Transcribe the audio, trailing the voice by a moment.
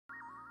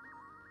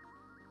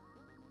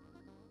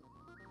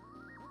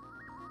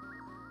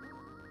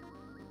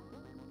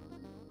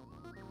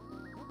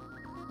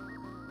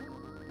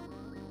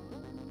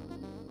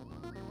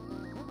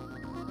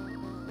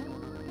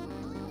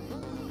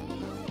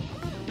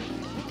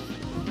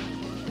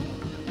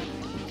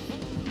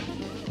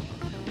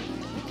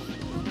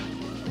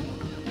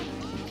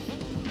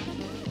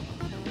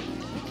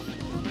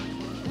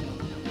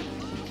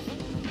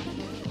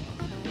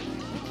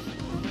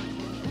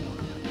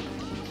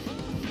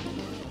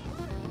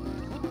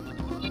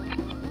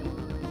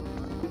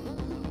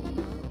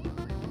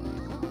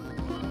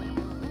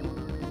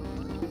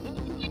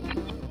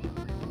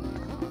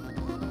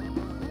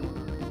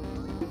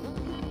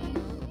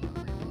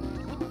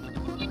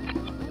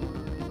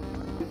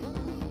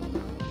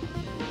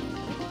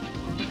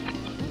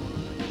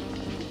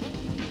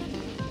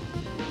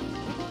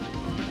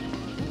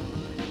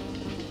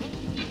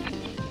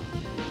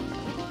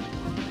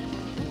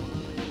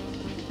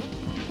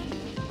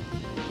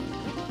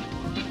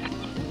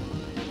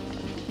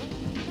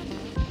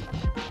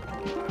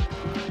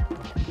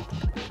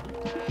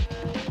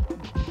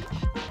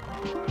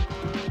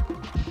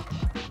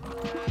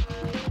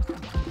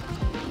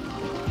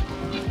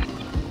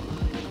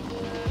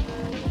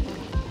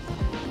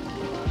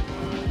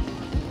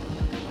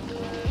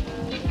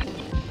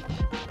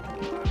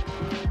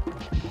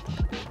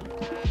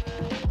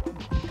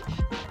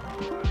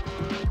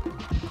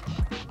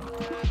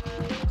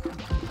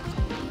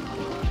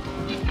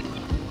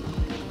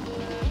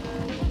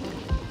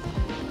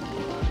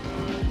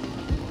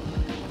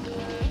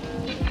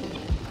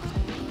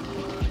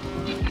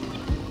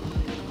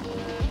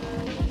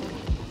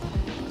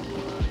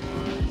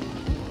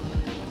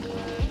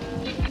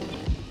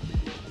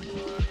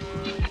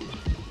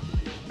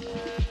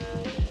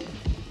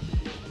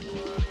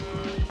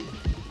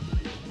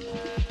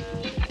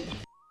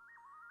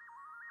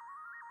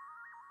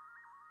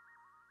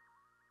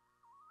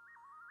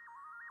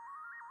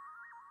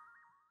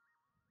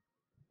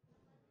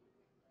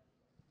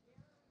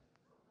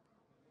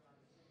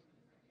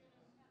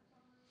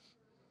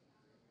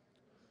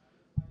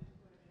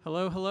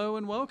Hello, hello,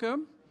 and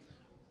welcome.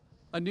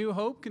 A New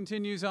Hope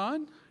continues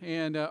on,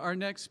 and our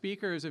next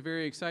speaker is a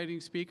very exciting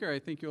speaker. I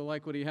think you'll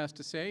like what he has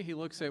to say. He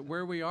looks at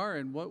where we are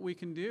and what we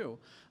can do.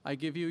 I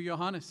give you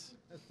Johannes.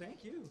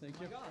 Thank you.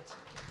 Thank you. Oh my God.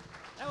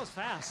 That was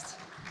fast.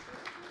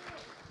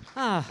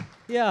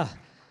 Yeah.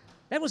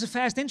 That was a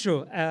fast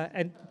intro.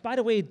 And by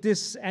the way,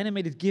 this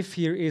animated GIF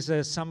here is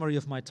a summary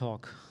of my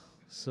talk.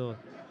 So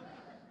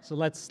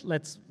let's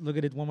look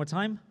at it one more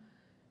time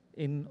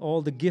in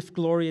all the GIF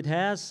glory it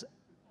has.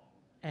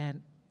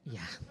 And yeah,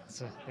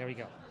 so there we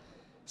go.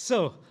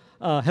 So,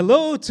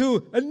 hello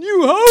to A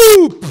New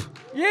Hope!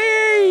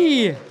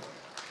 Yay!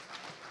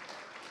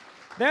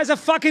 There's a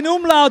fucking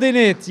umlaut in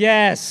it.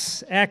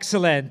 Yes,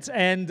 excellent.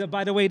 And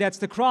by the way, that's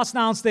the cross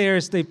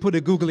downstairs. They put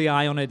a googly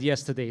eye on it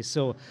yesterday.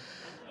 So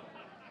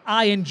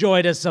I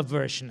enjoyed a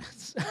Subversion.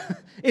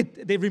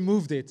 They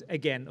removed it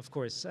again, of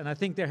course. And I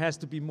think there has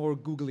to be more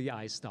googly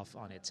eye stuff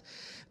on it.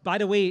 By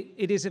the way,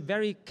 it is a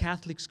very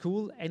Catholic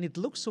school, and it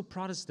looks so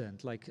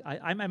Protestant. Like,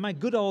 I'm a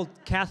good old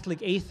Catholic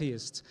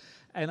atheist,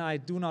 and I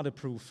do not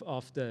approve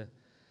of the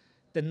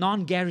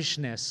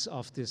non-garishness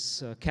of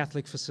this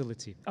Catholic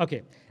facility.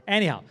 Okay,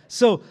 anyhow,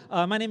 so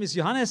my name is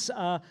Johannes.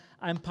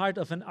 I'm part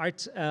of an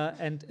art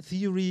and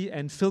theory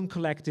and film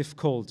collective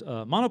called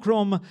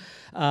Monochrome.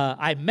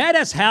 I'm mad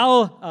as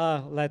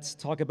hell. Let's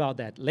talk about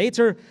that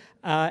later.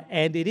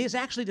 And it is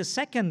actually the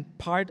second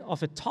part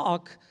of a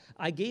talk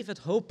I gave at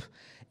Hope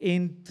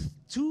in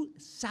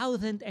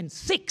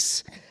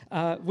 2006,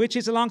 which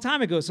is a long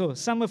time ago. So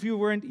some of you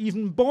weren't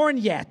even born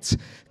yet.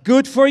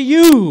 Good for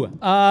you.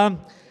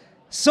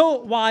 So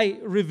why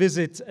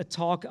revisit a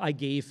talk I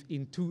gave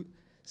in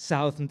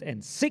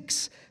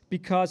 2006?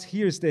 Because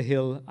here's the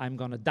hill I'm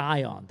gonna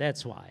die on.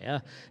 That's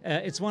why.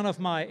 It's one of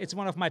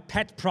my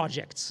pet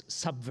projects,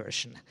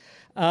 Subversion.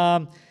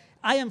 I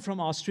am from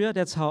Austria.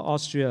 That's how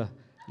Austria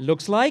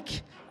looks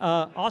like.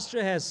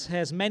 Austria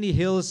has many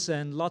hills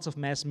and lots of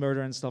mass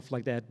murder and stuff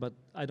like that, but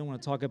I don't want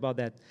to talk about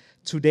that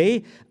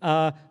today.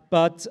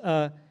 But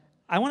I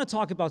want to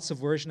talk about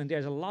subversion, and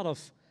there's a lot of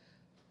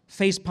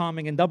face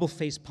palming and double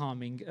face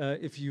palming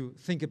if you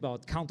think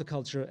about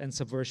counterculture and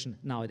subversion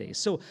nowadays.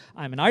 So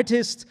I'm an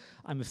artist,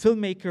 I'm a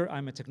filmmaker,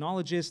 I'm a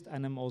technologist,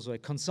 and I'm also a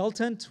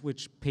consultant,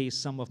 which pays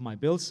some of my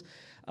bills.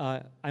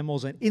 I'm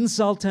also an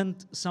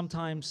insultant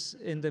sometimes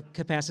in the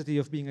capacity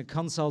of being a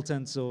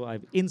consultant, so I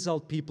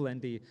insult people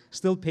and they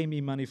still pay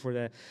me money for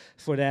that.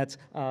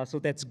 So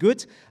that's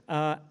good.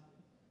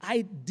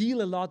 I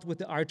deal a lot with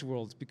the art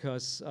world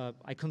because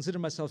I consider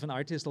myself an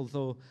artist,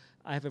 although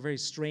I have a very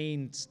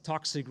strained,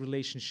 toxic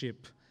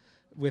relationship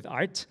with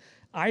art.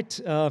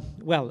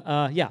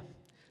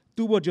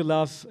 Do what you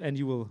love and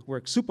you will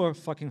work super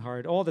fucking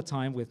hard all the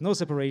time with no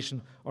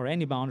separation or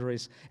any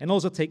boundaries, and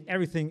also take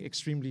everything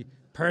extremely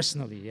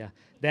personally. Yeah,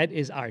 that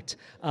is art.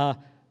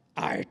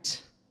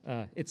 Art.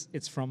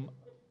 It's from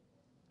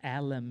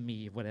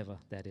Alamy, whatever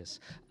that is.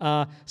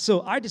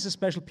 So art is a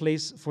special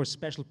place for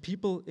special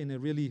people in a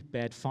really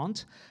bad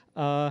font.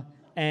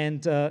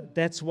 And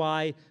that's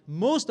why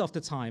most of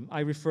the time I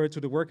refer to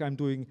the work I'm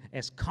doing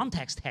as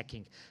context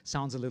hacking.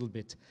 Sounds a little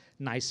bit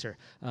nicer,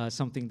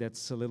 something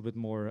that's a little bit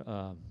more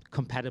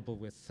compatible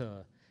with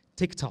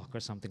TikTok or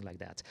something like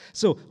that.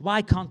 So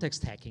why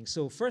context hacking?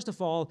 So first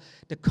of all,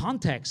 the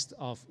context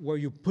of where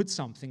you put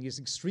something is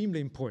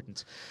extremely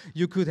important.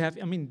 You could have,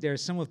 there are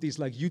some of these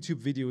like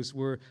YouTube videos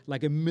where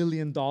like $1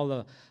 million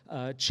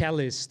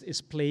cellist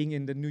is playing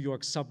in the New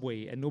York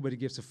subway and nobody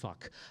gives a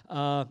fuck.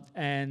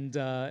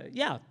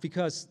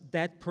 Because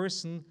that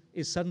person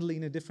is suddenly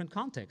in a different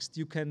context.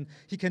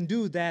 He can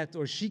do that,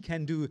 or she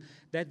can do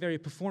that very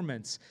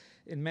performance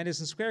in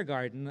Madison Square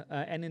Garden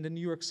and in the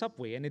New York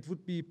subway, and it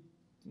would be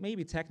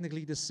maybe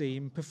technically the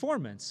same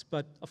performance,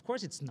 but of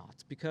course it's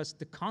not, because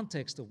the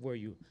context of where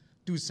you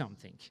do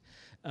something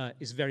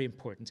is very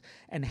important.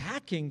 And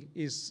hacking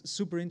is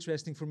super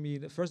interesting for me,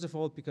 first of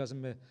all, because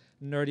I'm a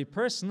nerdy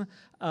person,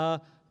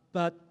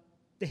 but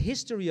the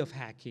history of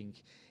hacking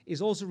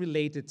is also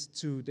related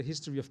to the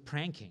history of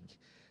pranking.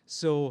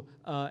 So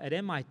at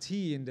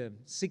MIT in the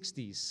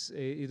 60s,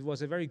 it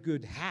was a very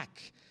good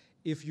hack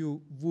if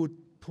you would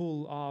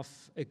pull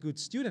off a good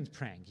student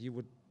prank. You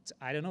would,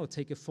 I don't know,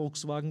 take a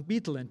Volkswagen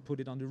Beetle and put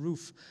it on the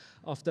roof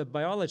of the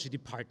biology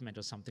department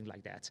or something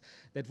like that.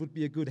 That would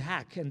be a good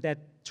hack, and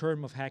that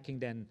term of hacking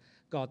then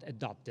got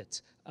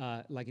adopted,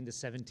 like in the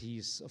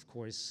 70s, of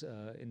course,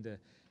 in the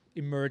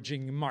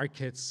emerging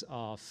markets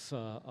of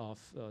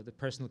the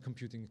personal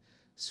computing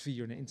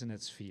sphere and the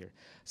internet sphere.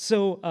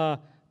 So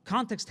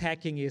context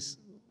hacking is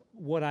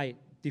what I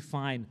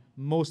define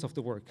most of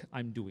the work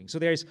I'm doing. So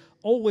there's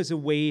always a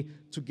way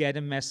to get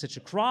a message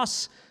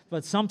across,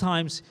 but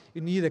sometimes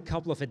you need a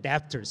couple of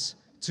adapters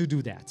to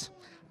do that.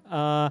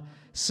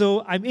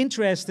 So I'm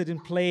interested in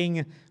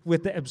playing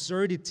with the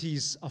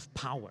absurdities of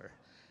power.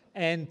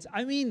 And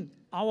I mean,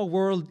 our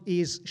world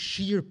is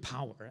sheer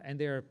power, and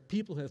there are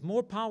people who have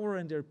more power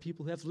and there are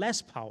people who have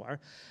less power.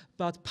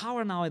 But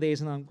power nowadays,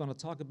 and I'm going to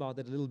talk about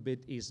that a little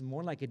bit, is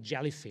more like a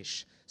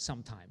jellyfish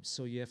sometimes.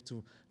 So you have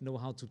to know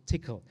how to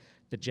tickle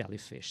the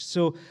jellyfish.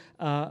 So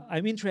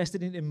I'm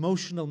interested in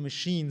emotional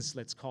machines,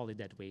 let's call it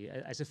that way.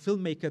 As a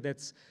filmmaker,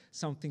 that's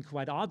something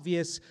quite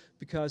obvious,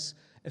 because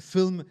a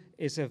film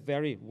is a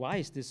very... Why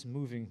is this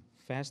moving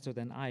faster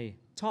than I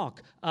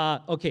talk?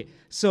 Okay,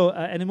 so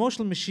an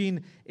emotional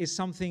machine is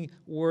something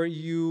where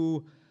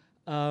you,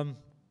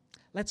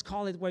 let's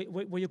call it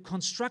where you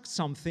construct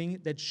something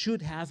that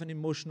should have an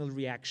emotional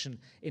reaction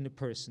in a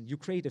person. You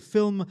create a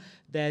film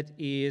that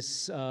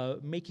is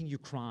making you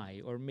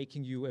cry or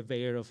making you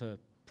aware of a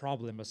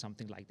problem or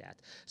something like that.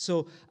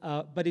 So,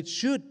 but it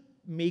should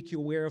make you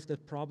aware of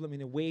that problem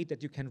in a way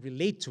that you can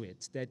relate to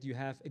it, that you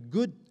have a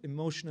good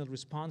emotional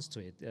response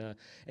to it.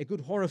 A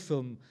good horror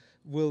film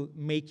will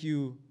make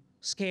you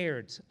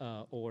scared,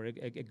 or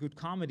a good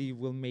comedy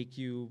will make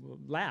you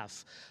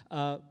laugh.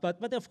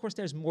 But of course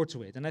there's more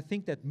to it, and I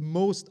think that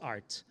most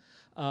art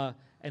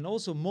and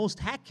also most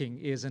hacking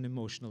is an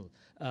emotional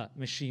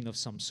machine of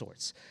some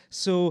sorts.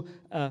 So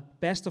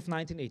best of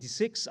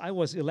 1986, I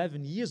was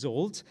 11 years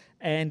old,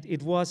 and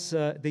it was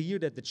the year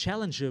that the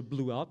Challenger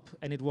blew up,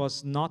 and it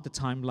was not the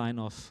timeline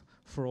of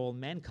For All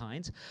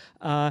Mankind.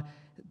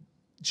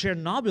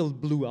 Chernobyl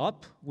blew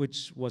up,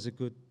 which was a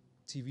good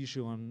TV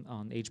show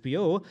on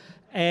HBO,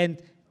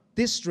 and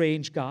this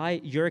strange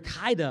guy, Jörg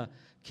Haider,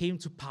 came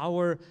to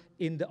power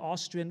in the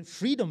Austrian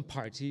Freedom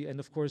Party, and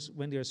of course,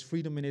 when there's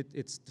freedom in it,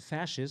 it's the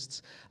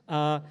fascists.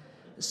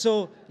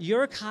 So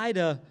Jörg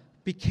Haider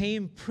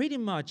became pretty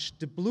much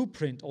the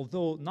blueprint,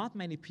 although not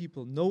many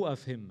people know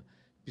of him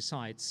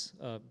besides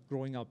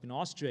growing up in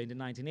Austria in the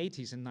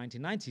 1980s and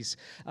 1990s.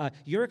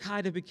 Jörg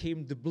Haider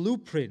became the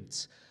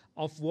blueprint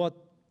of what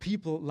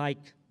people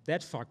like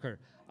that fucker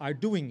are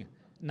doing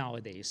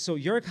nowadays. So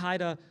Jörg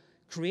Haider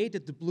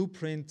created the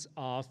blueprint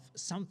of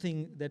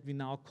something that we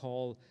now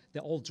call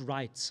the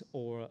alt-right,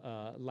 or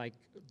like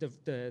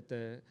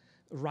the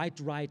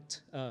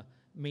right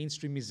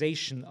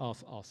mainstreamization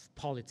of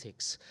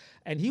politics.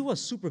 And he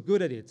was super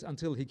good at it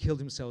until he killed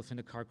himself in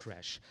a car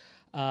crash.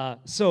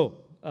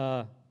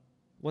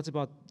 What's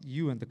about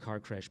you and the car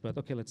crash? But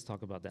okay, let's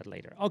talk about that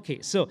later.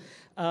 Okay, so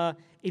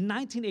in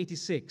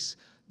 1986,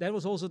 that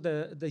was also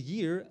the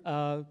year,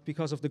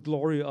 because of the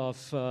glory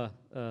of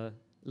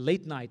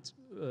late night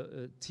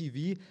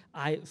TV,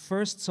 I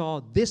first saw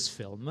this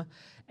film,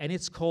 and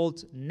it's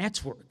called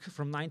Network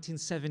from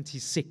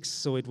 1976.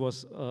 So it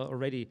was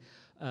already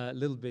a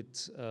little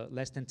bit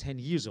less than 10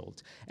 years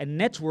old. And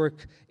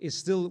Network is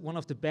still one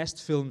of the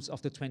best films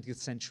of the 20th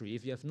century.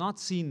 If you have not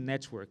seen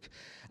Network,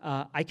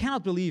 I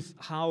cannot believe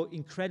how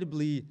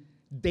incredibly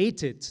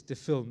dated the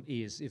film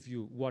is if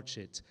you watch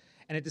it,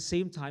 and at the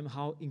same time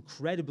how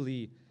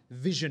incredibly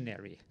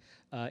visionary.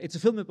 It's a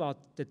film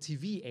about the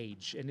TV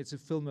age, and it's a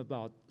film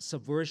about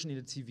subversion in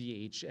the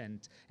TV age,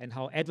 and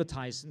how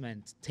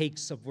advertisement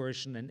takes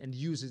subversion and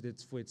uses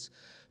it for its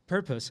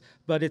purpose.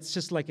 But it's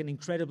just like an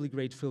incredibly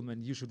great film,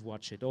 and you should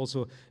watch it.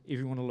 Also, if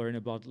you want to learn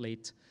about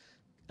late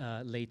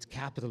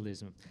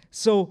capitalism.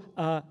 So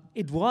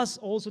it was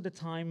also the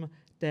time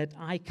that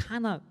I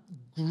kind of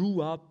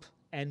grew up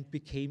and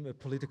became a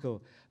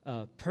political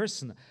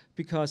person,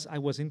 because I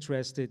was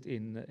interested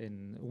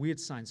in weird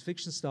science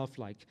fiction stuff,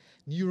 like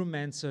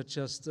Neuromancer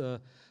just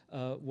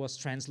was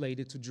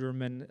translated to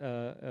German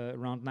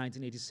around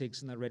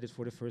 1986, and I read it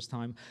for the first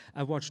time.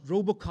 I watched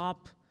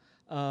RoboCop,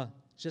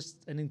 just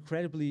an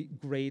incredibly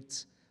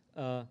great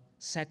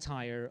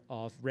satire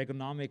of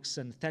Reaganomics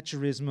and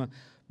Thatcherism,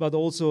 but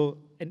also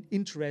an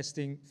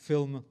interesting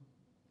film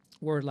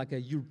where like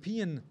a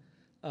European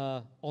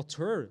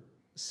auteur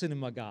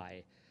cinema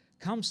guy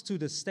comes to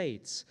the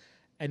States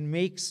and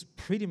makes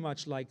pretty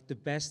much like the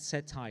best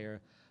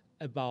satire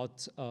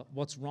about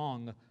what's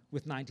wrong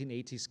with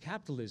 1980s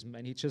capitalism.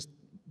 And he just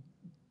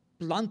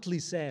bluntly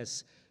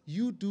says,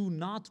 you do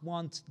not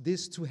want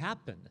this to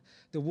happen.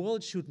 The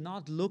world should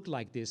not look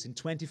like this in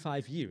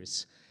 25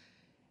 years.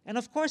 And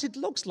of course it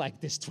looks like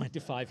this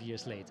 25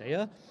 years later,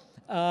 yeah?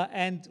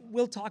 And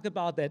we'll talk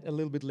about that a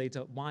little bit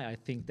later, why I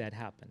think that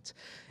happened.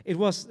 It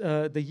was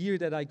the year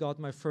that I got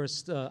my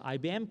first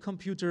IBM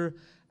computer,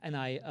 and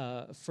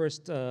I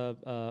first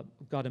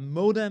got a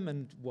modem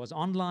and was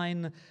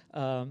online,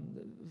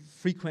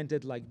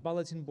 frequented like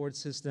bulletin board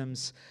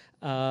systems,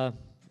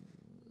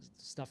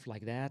 stuff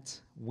like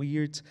that,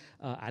 weird.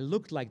 I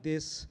looked like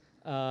this.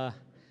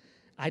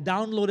 I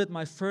downloaded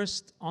my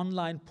first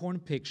online porn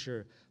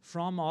picture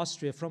from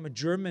Austria, from a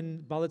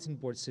German bulletin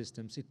board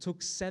systems. It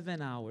took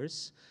 7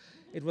 hours.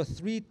 It was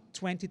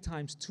 320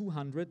 times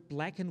 200,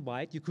 black and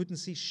white. You couldn't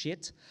see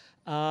shit.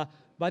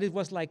 But it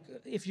was like,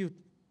 if you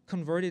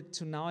convert it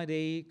to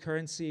nowadays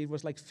currency, it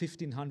was like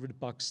 $1,500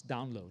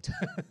 download.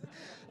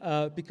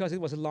 Because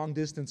it was a long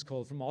distance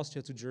call from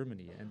Austria to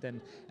Germany.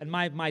 And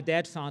my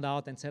dad found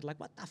out and said like,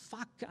 what the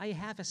fuck? I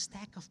have a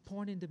stack of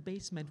porn in the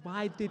basement.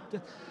 Why did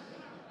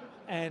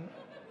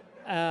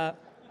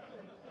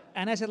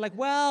and I said like,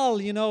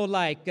 well, you know,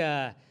 like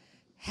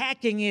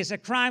hacking is a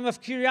crime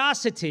of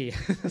curiosity.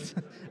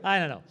 I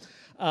don't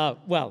know.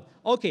 Well,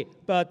 okay,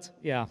 but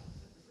yeah.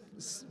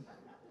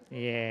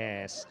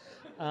 Yes.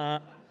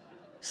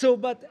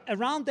 But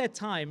around that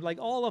time, like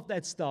all of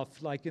that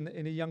stuff, like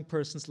in a young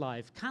person's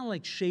life, kind of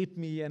like shaped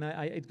me, and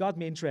it got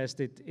me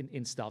interested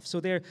in stuff. So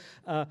there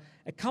are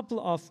a couple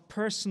of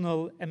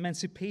personal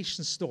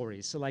emancipation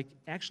stories. So like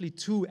actually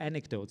 2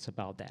 anecdotes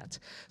about that.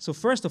 So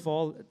first of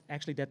all,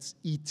 actually that's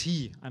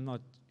E.T. I'm not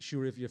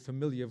sure if you're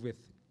familiar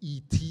with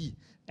E.T.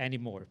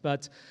 anymore,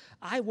 but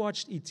I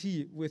watched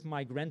E.T. with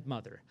my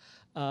grandmother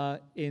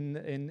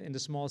in the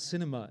small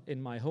cinema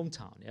in my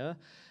hometown. Yeah.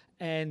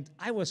 And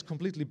I was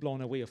completely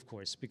blown away, of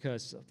course,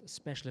 because of the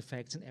special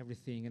effects and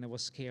everything, and it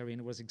was scary and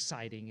it was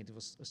exciting. It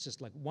was just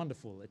like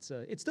wonderful. It's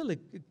still a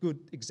good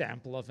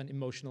example of an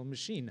emotional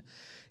machine,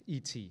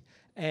 E.T.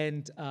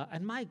 And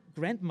my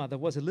grandmother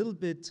was a little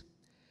bit,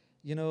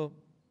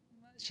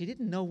 she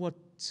didn't know what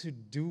to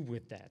do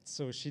with that.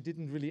 So she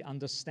didn't really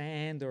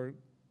understand, or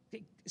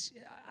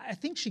I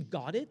think she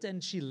got it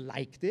and she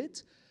liked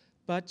it.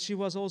 But she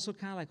was also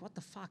kind of like, what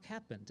the fuck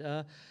happened?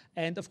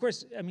 And of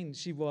course, I mean,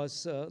 she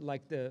was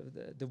like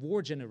the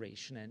war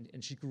generation,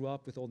 and she grew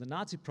up with all the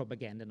Nazi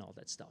propaganda and all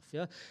that stuff.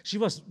 Yeah, she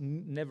was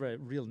never a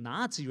real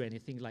Nazi or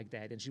anything like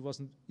that, and she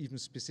wasn't even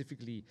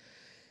specifically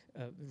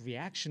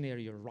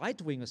reactionary or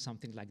right-wing or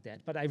something like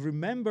that. But I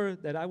remember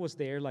that I was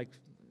there like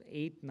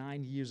 8,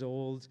 9 years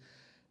old,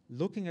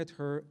 looking at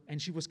her, and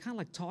she was kind of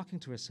like talking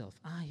to herself.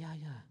 Yeah,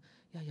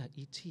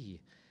 E.T.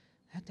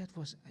 That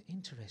was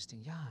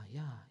interesting.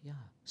 Yeah.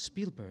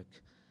 Spielberg,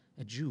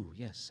 a Jew.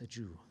 Yes, a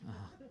Jew.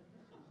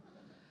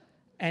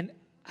 And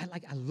I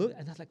looked,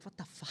 and I was like, what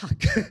the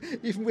fuck?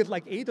 Even with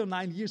like 8 or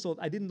 9 years old,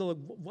 I didn't know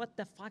what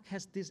the fuck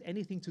has this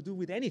anything to do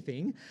with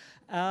anything.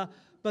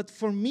 But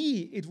for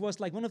me, it was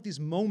like one of these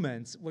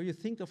moments where you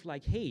think of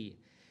like, hey,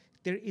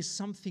 there is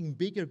something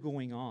bigger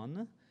going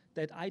on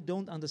that I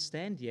don't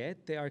understand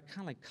yet. There are kind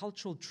of like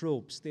cultural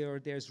tropes.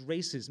 There's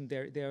racism.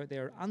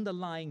 There are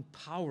underlying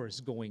powers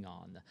going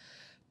on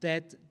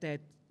that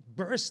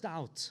burst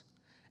out.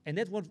 And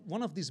that was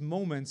one of these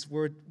moments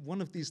where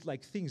one of these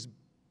like things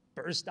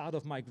burst out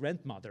of my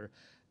grandmother.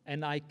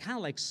 And I kind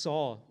of like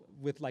saw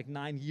with like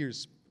 9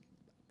 years,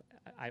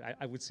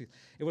 I would say,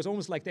 it was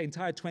almost like the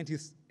entire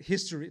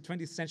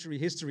 20th century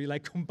history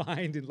like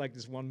combined in like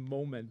this one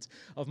moment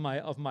of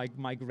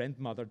my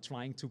grandmother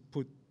trying to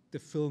put the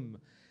film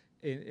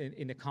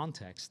in a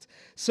context.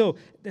 So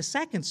the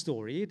second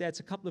story,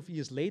 that's a couple of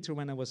years later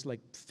when I was like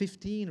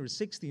 15 or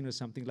 16 or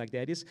something like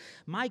that, is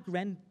my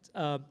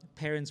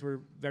grandparents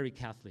were very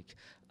Catholic.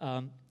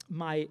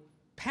 My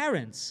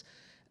parents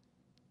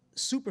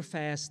super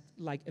fast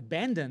like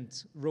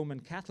abandoned Roman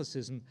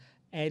Catholicism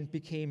and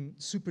became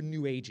super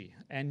New Agey.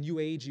 And New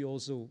Agey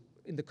also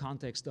in the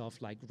context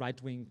of like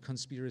right-wing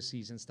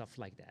conspiracies and stuff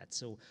like that.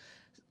 So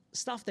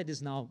stuff that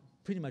is now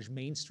pretty much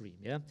mainstream,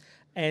 yeah?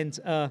 And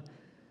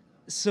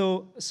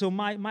so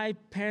my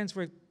parents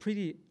were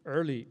pretty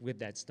early with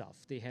that stuff.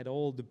 They had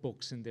all the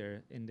books in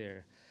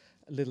their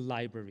little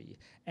library.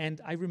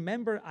 And I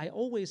remember I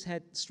always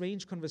had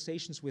strange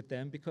conversations with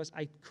them because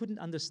I couldn't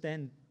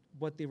understand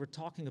what they were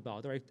talking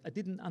about, or I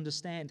didn't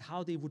understand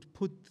how they would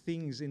put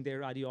things in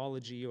their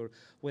ideology or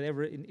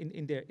whatever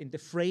in the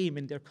frame,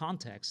 in their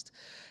context.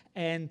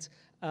 And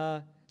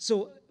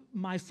so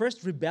my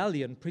first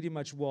rebellion pretty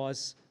much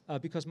was,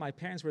 because my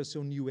parents were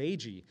so New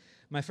Agey,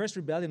 my first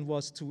rebellion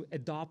was to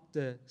adopt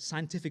the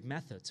scientific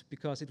method,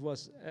 because it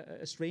was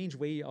a strange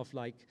way of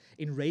like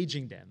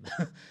enraging them,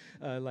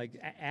 like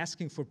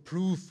asking for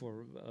proof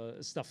or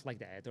stuff like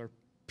that, or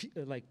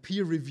like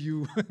peer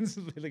review,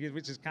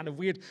 which is kind of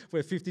weird for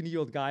a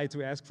 15-year-old guy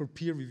to ask for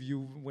peer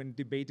review when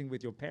debating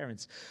with your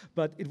parents.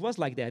 But it was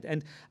like that.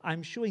 And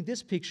I'm showing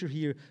this picture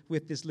here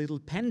with this little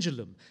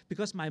pendulum,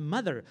 because my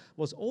mother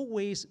was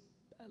always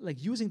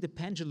like using the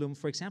pendulum,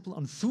 for example,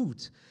 on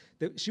food.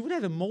 She would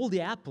have a moldy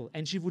apple,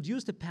 and she would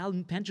use the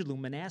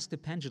pendulum and ask the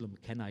pendulum,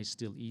 can I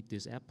still eat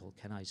this apple?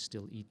 Can I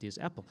still eat this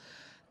apple?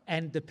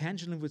 And the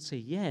pendulum would say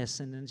yes,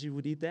 and then she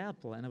would eat the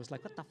apple. And I was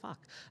like, what the fuck?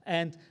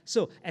 And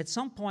so at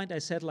some point I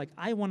said, like,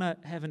 I want to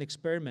have an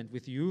experiment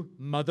with you,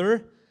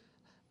 mother.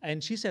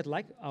 And she said,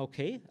 like,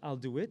 okay, I'll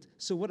do it.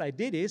 So what I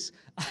did is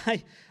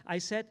I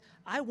said,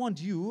 I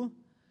want you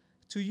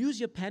to use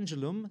your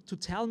pendulum to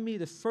tell me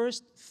the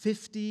first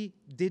 50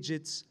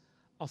 digits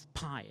of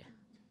pi.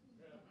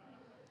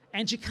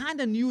 And she kind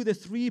of knew the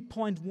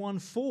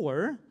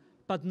 3.14,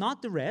 but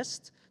not the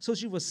rest. So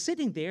she was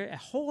sitting there a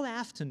whole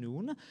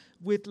afternoon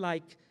with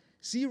like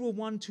 0,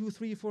 1, 2,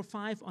 3, 4,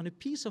 5 on a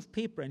piece of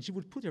paper, and she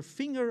would put her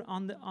finger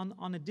on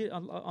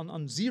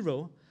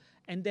 0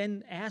 and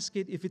then ask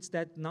it if it's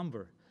that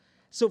number.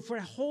 So for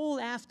a whole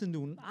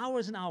afternoon,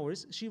 hours and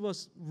hours, she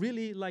was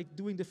really like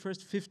doing the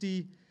first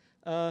 50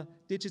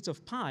 digits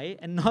of pi,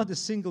 and not a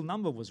single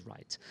number was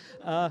right.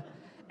 And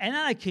then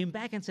I came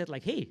back and said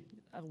like, hey,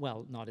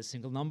 well, not a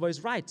single number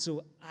is right.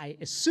 So I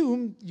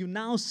assume you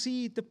now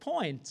see the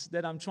point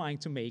that I'm trying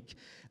to make.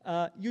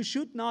 You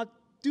should not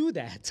do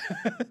that?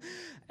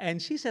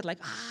 And she said like,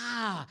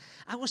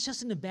 I was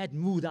just in a bad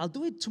mood. I'll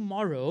do it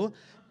tomorrow,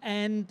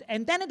 and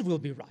then it will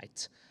be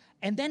right.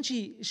 And then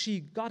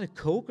she got a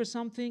Coke or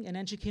something, and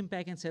then she came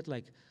back and said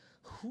like,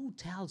 who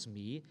tells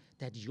me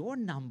that your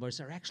numbers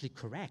are actually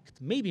correct?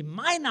 Maybe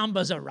my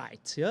numbers are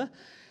right, yeah?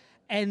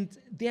 And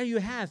there you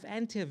have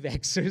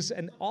anti-vaxxers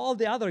and all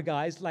the other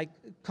guys like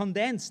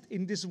condensed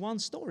in this one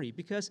story,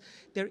 because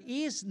there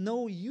is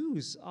no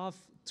use of,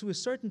 to a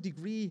certain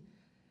degree,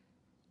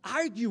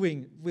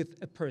 arguing with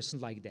a person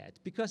like that,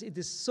 because it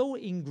is so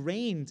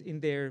ingrained in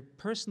their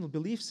personal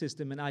belief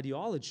system and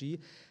ideology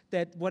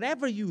that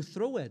whatever you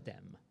throw at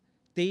them,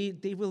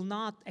 they will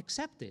not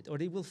accept it, or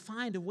they will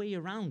find a way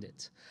around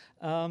it.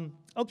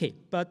 Okay,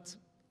 but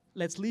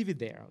let's leave it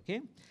there,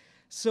 okay?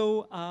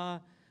 So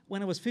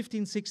when I was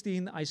 15,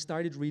 16, I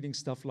started reading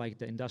stuff like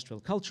the Industrial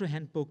Culture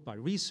Handbook by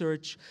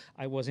Research.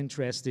 I was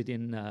interested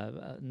in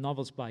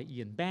novels by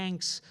Ian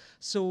Banks.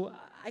 So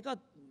I got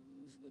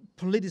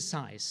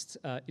politicized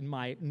in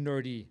my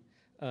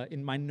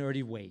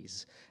nerdy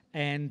ways.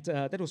 And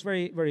that was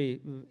very,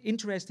 very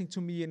interesting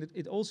to me, and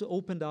it also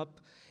opened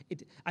up.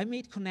 I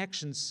made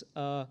connections,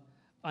 and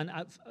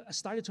I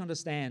started to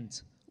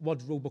understand what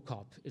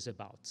RoboCop is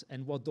about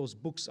and what those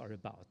books are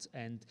about,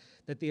 and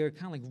that they are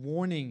kind of like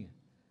warning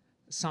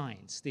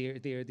signs.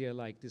 They're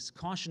like this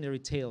cautionary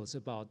tales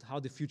about how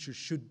the future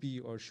should be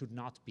or should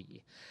not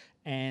be.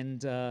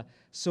 And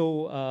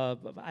so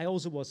I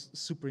also was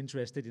super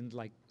interested in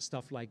like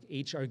stuff like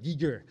H.R.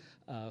 Giger,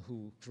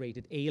 who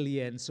created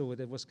Alien. So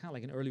that was kind of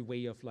like an early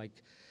way of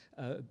like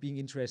being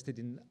interested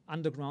in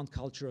underground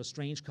culture or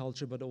strange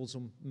culture, but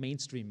also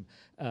mainstream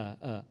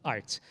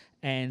art.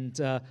 And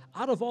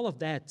out of all of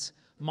that,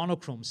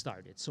 Monochrome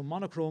started. So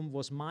Monochrome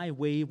was my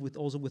way,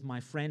 also with my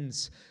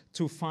friends,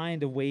 to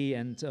find a way,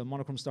 and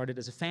Monochrome started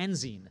as a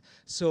fanzine.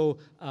 So,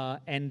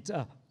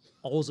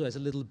 also as a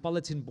little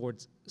bulletin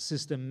board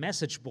system,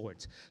 message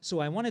board. So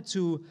I wanted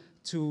to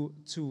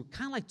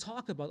kind of like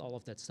talk about all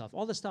of that stuff,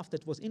 all the stuff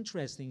that was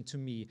interesting to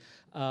me,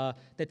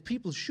 that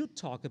people should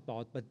talk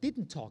about but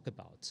didn't talk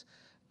about.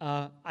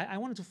 I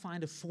wanted to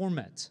find a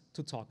format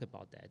to talk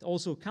about that.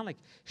 Also kind of like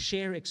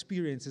share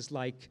experiences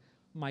like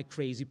my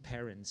crazy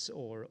parents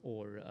or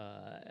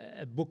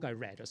a book I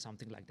read or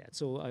something like that.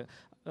 So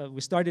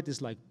we started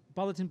this like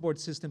bulletin board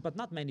system, but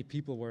not many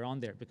people were on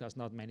there because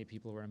not many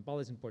people were in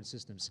bulletin board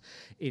systems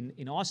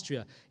in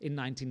Austria in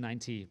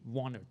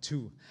 1991 or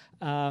 2.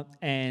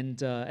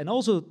 And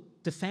also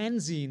the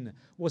fanzine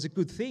was a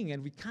good thing,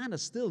 and we kind of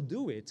still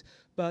do it.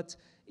 But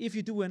if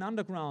you do an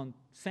underground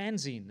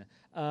fanzine,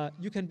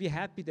 you can be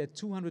happy that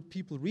 200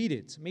 people read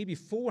it, maybe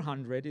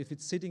 400 if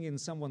it's sitting in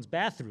someone's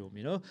bathroom,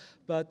 you know?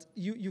 But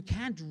you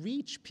can't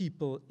reach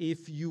people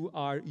if you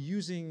are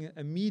using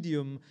a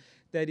medium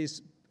that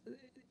is,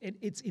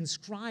 it's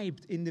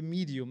inscribed in the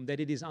medium that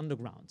it is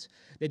underground,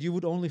 that you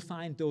would only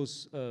find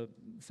those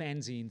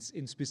fanzines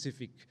in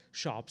specific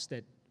shops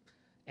that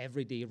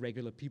everyday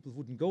regular people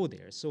wouldn't go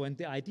there. So, and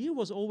the idea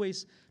was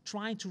always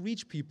trying to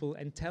reach people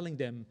and telling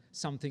them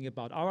something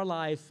about our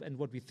life and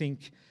what we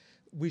think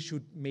we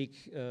should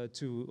make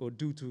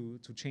to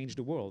change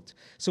the world.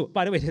 So,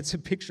 by the way, that's a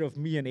picture of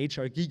me and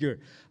H.R. Giger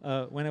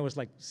when I was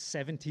like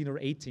 17 or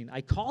 18.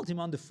 I called him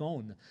on the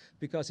phone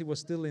because he was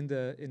still in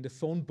the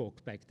phone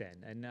book back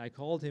then, and I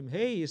called him,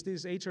 "Hey, is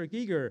this H.R.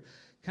 Giger?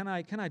 Can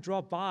I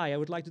drop by? I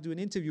would like to do an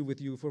interview with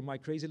you for my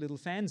crazy little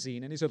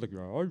fanzine." And he said like,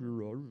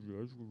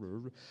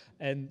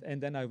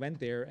 and then I went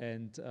there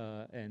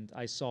and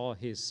I saw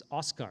his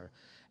Oscar,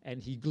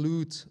 and he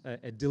glued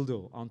a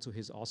dildo onto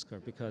his Oscar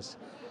because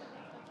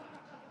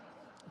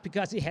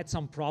he had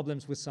some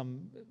problems with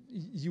some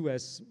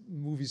US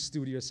movie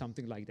studio or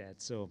something like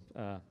that. So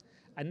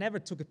I never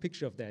took a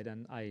picture of that,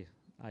 and I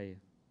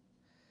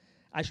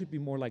should be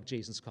more like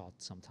Jason Scott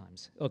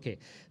sometimes. Okay,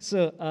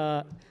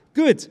 so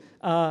good.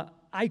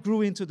 I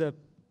grew into the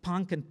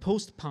punk and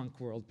post-punk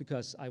world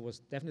because I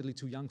was definitely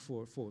too young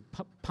for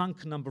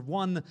punk number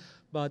 1,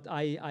 but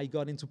I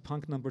got into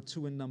punk number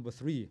 2 and number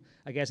 3.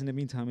 I guess in the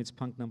meantime it's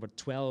punk number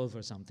 12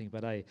 or something,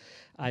 but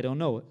I don't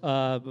know.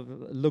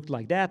 Looked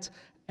like that.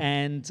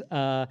 And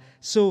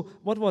so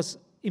what was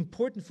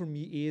important for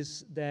me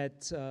is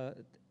that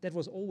that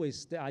was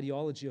always the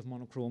ideology of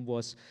Monochrome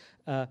was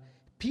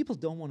people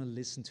don't want to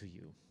listen to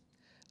you.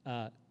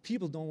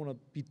 People don't want to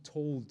be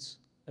told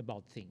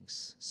about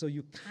things. So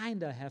you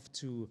kind of have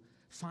to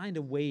find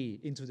a way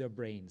into their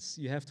brains.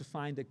 You have to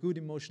find a good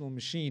emotional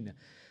machine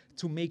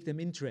to make them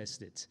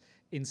interested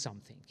in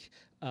something,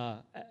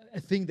 a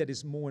thing that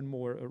is more and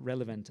more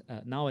relevant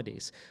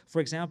nowadays.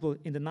 For example,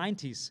 in the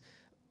 90s,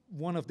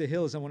 one of the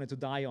hills I wanted to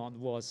die on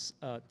was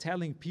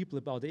telling people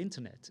about the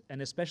internet,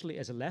 and especially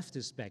as a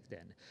leftist back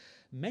then.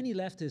 Many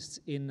leftists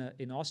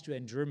in Austria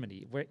and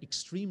Germany were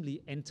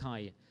extremely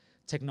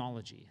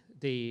anti-technology.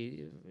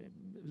 A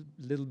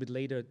little bit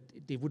later,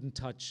 they wouldn't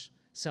touch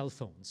cell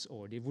phones,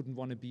 or they wouldn't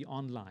want to be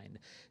online.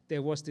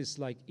 There was this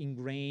like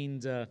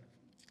ingrained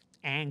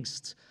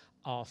angst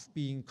of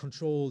being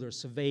controlled or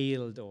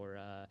surveilled, or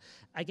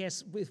I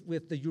guess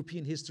with the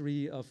European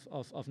history of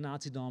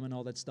Nazism and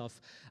all that stuff,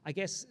 I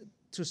guess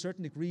to a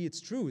certain degree it's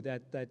true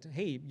that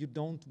hey, you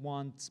don't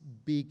want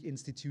big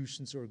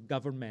institutions or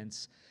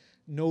governments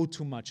know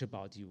too much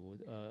about you.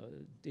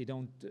 They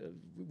don't.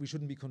 We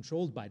shouldn't be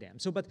controlled by them.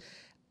 So, but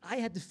I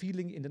had the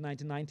feeling in the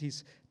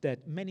 1990s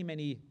that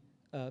many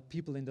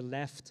people in the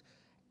left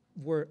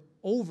were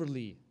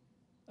overly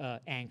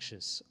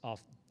anxious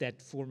of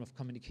that form of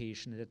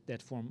communication,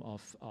 that form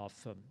of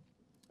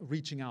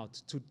reaching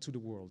out to the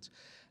world.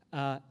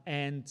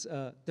 And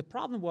the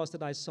problem was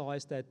that I saw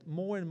is that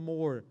more and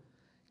more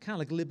kind of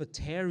like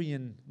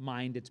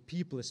libertarian-minded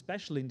people,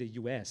 especially in the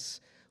US,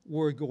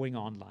 were going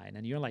online.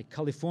 And you're like,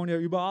 California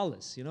über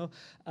alles, you know?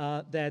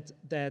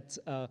 That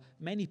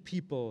many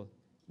people,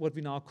 what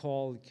we now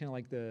call kind of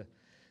like the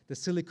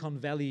Silicon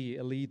Valley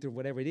elite or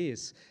whatever it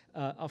is,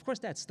 of course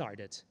that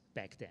started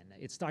back then.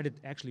 It started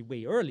actually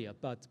way earlier,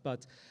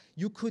 but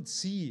you could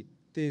see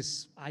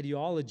this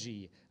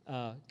ideology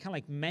kind of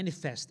like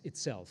manifest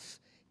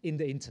itself in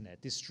the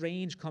internet, this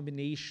strange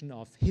combination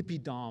of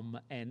hippiedom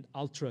and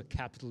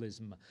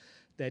ultra-capitalism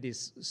that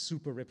is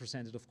super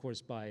represented, of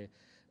course, by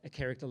a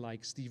character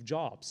like Steve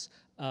Jobs,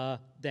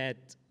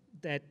 that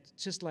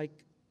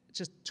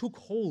just took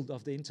hold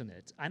of the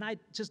internet. And I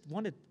just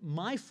wanted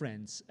my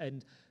friends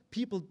and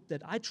people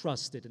that I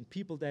trusted and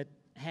people that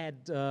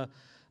had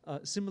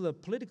similar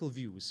political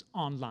views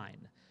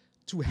online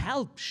to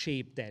help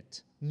shape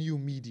that new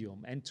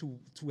medium and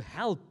to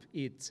help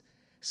it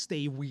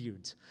stay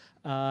weird.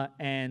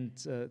 And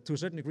to a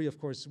certain degree, of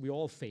course, we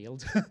all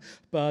failed,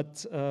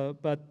 but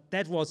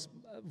that was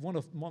one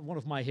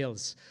of my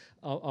hills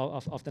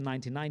of the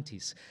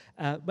 1990s.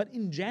 But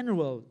in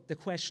general, the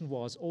question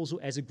was also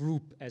as a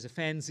group, as a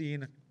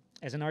fanzine,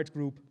 as an art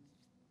group,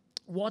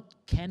 what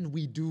can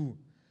we do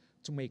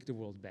to make the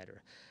world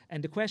better?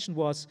 And the question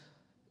was,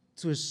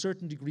 to a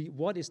certain degree,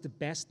 what is the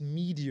best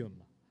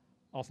medium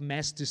of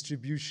mass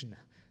distribution,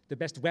 the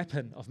best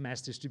weapon of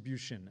mass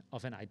distribution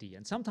of an idea?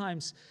 And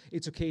sometimes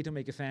it's okay to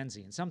make a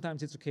fanzine.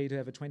 Sometimes it's okay to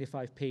have a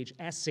 25-page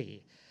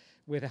essay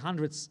with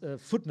 100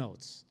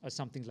 footnotes or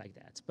something like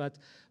that. But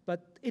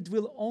it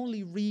will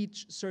only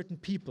reach certain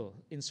people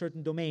in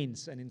certain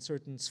domains and in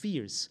certain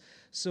spheres.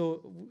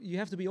 So you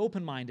have to be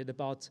open-minded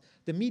about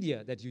the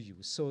media that you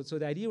use. So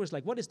the idea was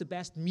like, what is the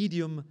best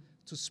medium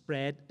to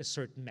spread a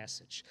certain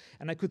message?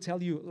 And I could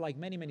tell you like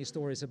many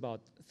stories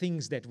about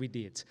things that we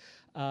did.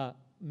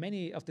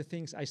 Many of the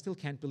things I still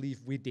can't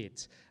believe we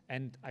did.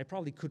 And I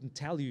probably couldn't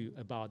tell you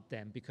about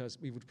them because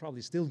we would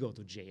probably still go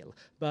to jail.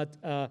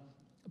 But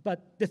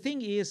the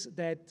thing is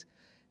that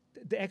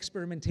the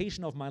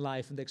experimentation of my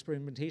life and the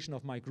experimentation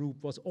of my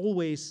group was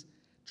always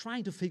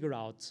trying to figure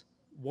out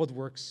what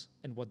works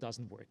and what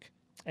doesn't work.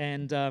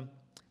 And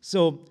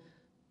so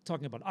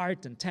talking about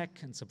art and tech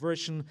and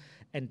subversion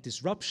and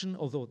disruption,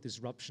 although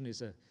disruption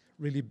is a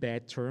really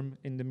bad term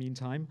in the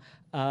meantime,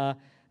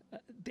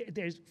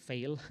 there's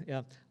fail.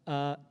 Yeah.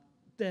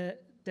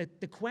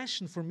 The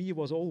question for me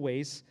was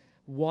always,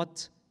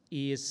 what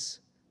is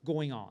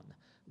going on?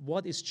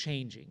 What is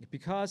changing?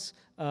 Because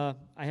I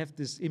have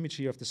this image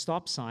here of the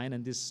stop sign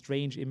and this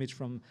strange image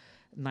from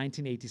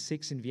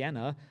 1986 in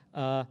Vienna,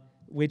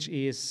 which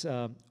is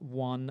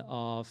one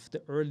of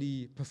the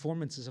early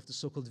performances of the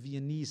so-called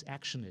Viennese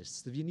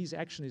actionists. The Viennese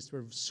actionists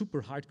were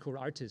super hardcore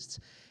artists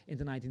in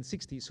the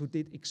 1960s who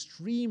did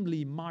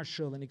extremely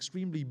martial and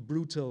extremely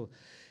brutal,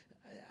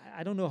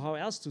 I don't know how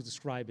else to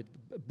describe it,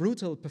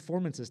 brutal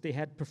performances. They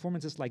had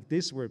performances like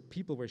this where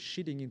people were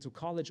shitting into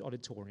college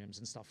auditoriums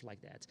and stuff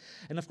like that.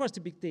 And of course,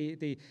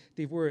 they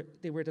were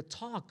the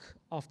talk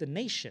of the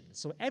nation,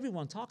 so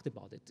everyone talked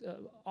about it.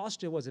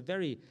 Austria was a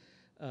very,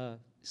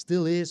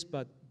 still is,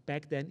 but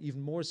back then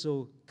even more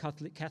so,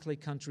 Catholic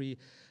country,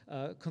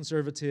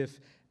 conservative,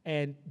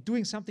 and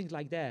doing something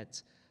like that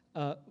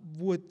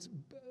would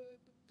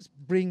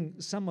bring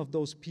some of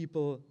those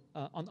people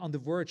on the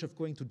verge of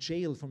going to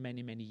jail for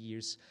many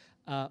years,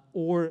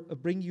 or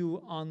bring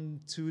you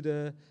onto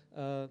the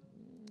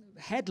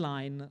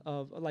headline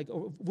of, like,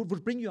 or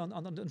would bring you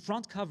on the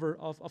front cover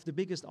of the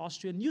biggest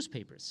Austrian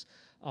newspapers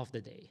of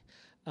the day.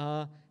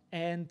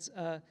 And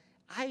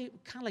I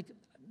kind of like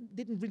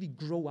didn't really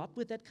grow up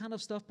with that kind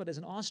of stuff, but as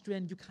an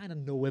Austrian, you kind of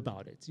know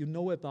about it. You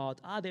know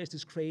about, there's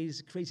this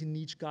crazy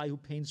niche guy who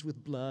paints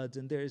with blood,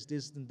 and there's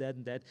this and that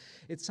and that.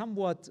 It's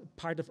somewhat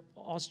part of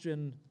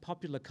Austrian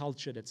popular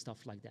culture that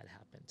stuff like that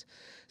happened.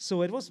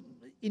 So it was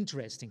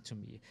interesting to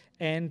me.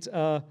 And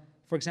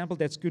for example,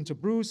 that's Günter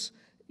Bruce,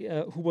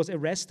 who was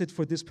arrested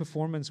for this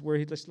performance where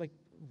he just like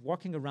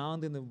walking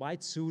around in a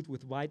white suit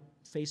with white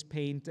face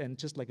paint and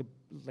just like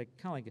kind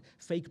of like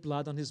fake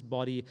blood on his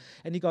body,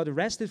 and he got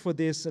arrested for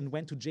this and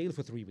went to jail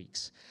for 3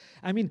 weeks.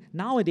 I mean,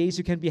 nowadays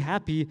you can be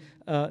happy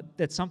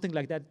that something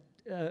like that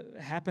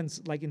happens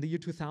like in the year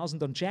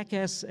 2000 on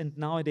Jackass, and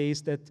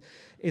nowadays that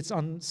it's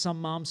on some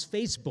mom's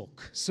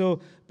Facebook. So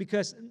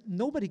because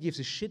nobody gives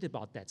a shit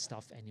about that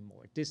stuff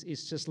anymore. This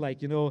is just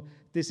like, you know,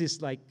 this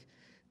is like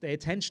the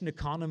attention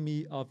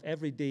economy of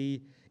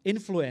everyday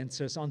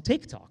influencers on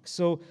TikTok.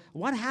 So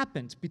what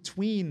happened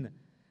between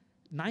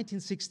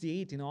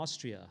 1968 in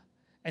Austria,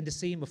 and the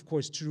same, of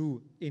course,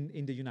 true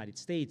in the United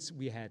States?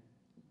 We had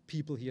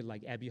people here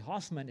like Abby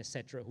Hoffman,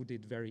 etc., who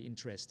did very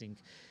interesting,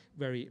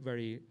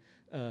 very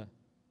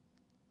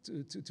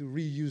to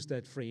reuse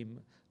that frame,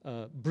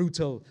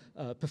 brutal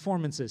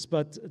performances.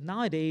 But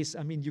nowadays,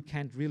 I mean, you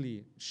can't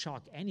really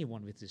shock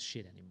anyone with this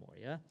shit anymore,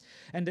 yeah?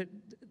 And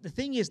the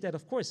thing is that,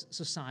 of course,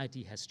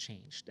 society has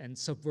changed and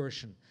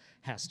subversion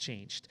has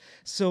changed.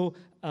 So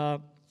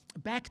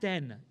back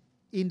then,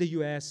 in the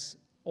US,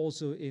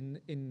 also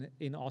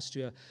in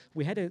Austria,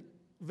 we had a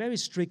very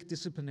strict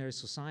disciplinary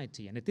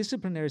society. And a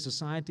disciplinary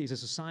society is a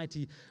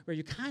society where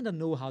you kind of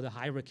know how the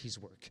hierarchies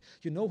work.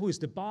 You know who is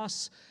the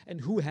boss and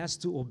who has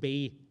to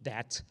obey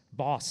that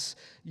boss.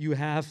 You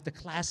have the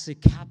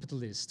classic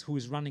capitalist who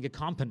is running a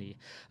company,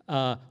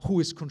 who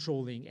is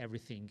controlling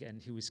everything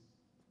and who is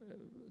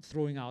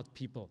throwing out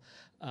people,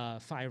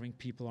 firing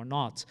people or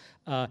not.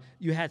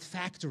 You had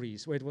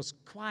factories where it was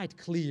quite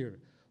clear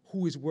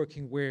who is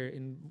working where.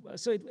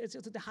 So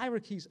the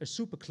hierarchies are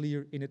super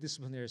clear in a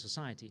disciplinary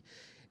society.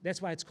 That's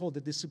why it's called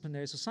the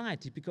disciplinary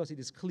society, because it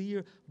is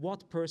clear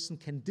what person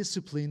can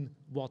discipline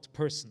what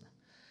person,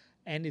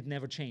 and it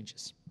never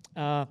changes.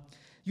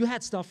 You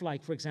had stuff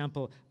like, for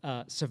example,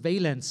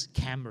 surveillance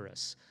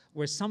cameras,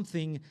 where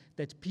something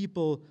that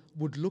people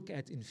would look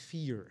at in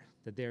fear,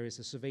 that there is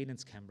a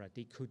surveillance camera,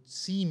 they could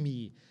see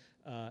me.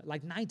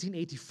 Like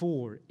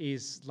 1984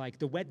 is like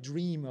the wet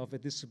dream of a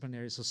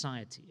disciplinary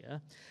society.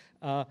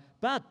 Yeah?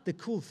 But the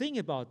cool thing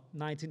about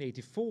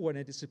 1984 and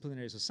a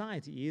disciplinary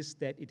society is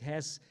that it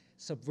has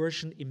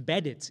subversion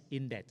embedded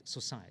in that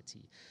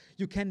society.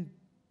 You can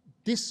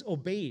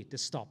disobey the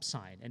stop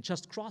sign and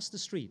just cross the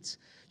street.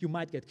 You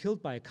might get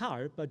killed by a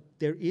car, but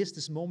there is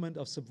this moment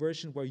of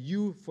subversion where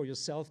you, for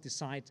yourself,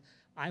 decide,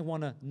 I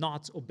want to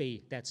not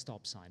obey that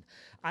stop sign.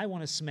 I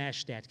want to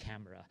smash that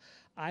camera.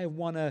 I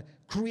want to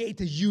create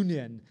a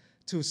union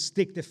to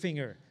stick the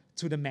finger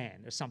to the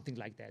man or something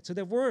like that. So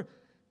there were,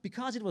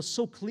 because it was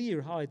so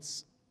clear how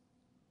it's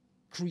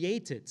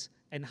created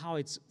and how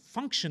it's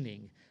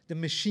functioning, the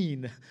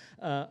machine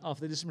of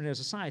the disciplinary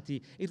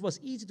society, it was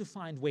easy to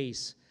find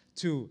ways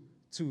to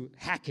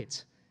hack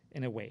it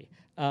in a way.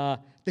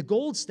 The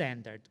gold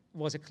standard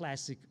was a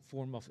classic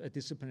form of a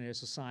disciplinary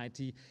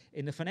society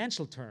in the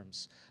financial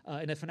terms,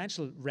 in a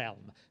financial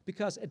realm,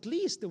 because at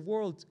least the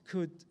world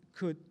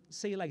could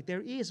say, like,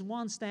 there is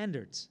one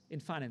standard in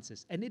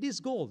finances, and it is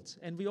gold,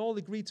 and we all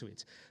agree to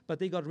it. But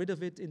they got rid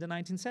of it in the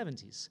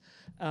 1970s.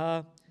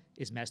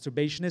 Is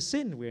masturbation a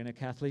sin? We're in a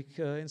Catholic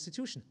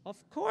institution. Of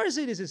course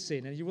it is a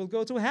sin, and you will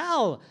go to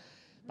hell.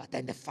 But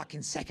then the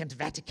fucking Second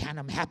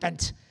Vaticanum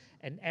happened,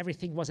 and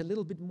everything was a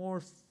little bit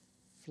more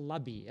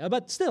flubby.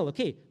 But still,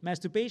 okay,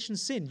 masturbation,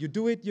 sin. You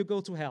do it, you go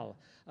to hell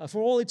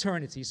for all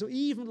eternity. So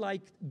even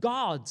like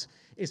God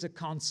is a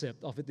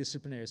concept of a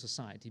disciplinary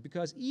society,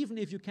 because even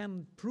if you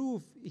can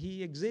prove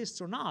he exists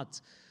or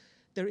not,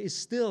 there is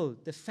still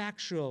the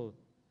factual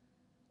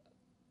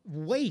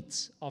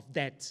weight of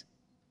that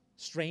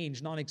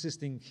strange,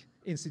 non-existing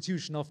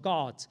institution of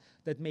God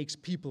that makes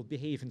people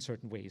behave in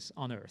certain ways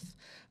on earth.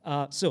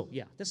 So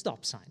yeah, the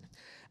stop sign.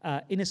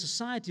 In a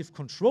society of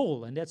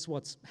control, and that's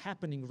what's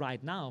happening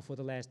right now for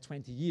the last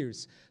 20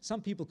 years, some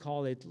people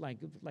call it like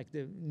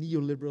the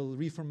neoliberal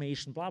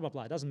reformation, blah, blah,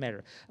 blah, it doesn't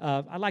matter.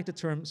 I like the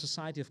term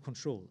society of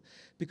control,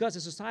 because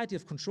a society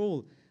of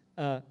control,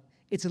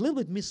 it's a little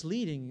bit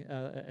misleading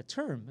a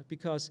term,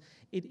 because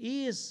it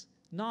is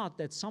not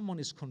that someone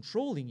is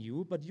controlling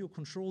you, but you're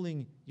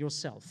controlling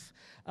yourself.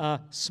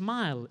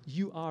 Smile,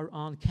 you are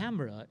on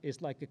camera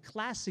is like a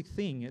classic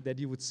thing that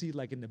you would see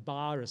like in a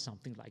bar or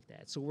something like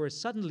that. So where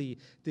suddenly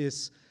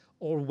this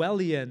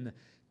Orwellian,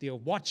 they're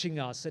watching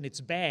us and it's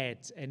bad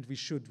and we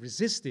should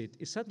resist it,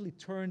 is suddenly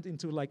turned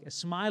into like a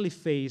smiley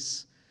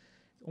face,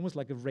 almost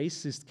like a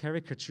racist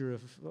caricature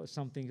of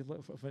something,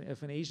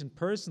 of an Asian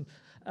person.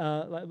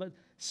 But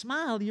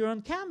smile, you're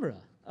on camera.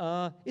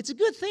 It's a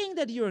good thing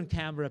that you're on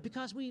camera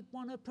because we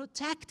want to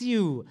protect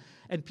you.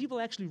 And people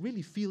actually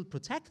really feel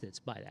protected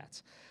by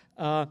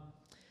that.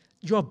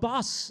 Your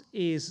boss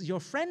is your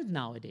friend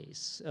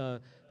nowadays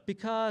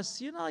because,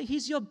 you know,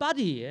 he's your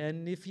buddy.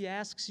 And if he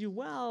asks you,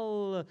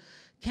 well,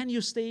 can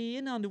you stay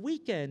in on the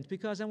weekend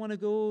because I want to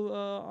go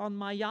on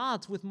my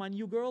yacht with my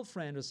new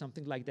girlfriend or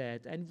something like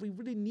that, and we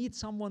really need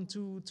someone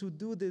to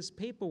do this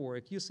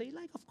paperwork, you say,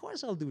 like, of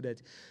course I'll do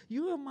that.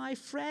 You are my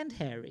friend,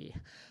 Harry.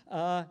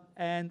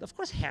 And of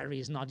course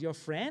Harry is not your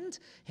friend.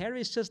 Harry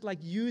is just like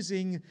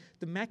using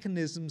the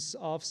mechanisms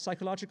of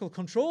psychological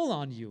control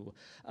on you.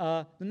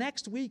 The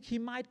next week he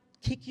might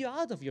kick you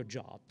out of your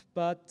job,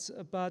 but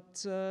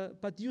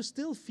you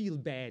still feel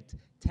bad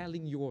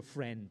telling your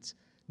friend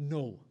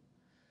no.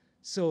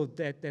 So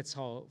that's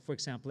how, for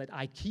example, at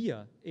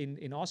IKEA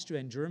in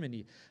Austria and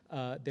Germany,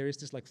 there is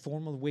this like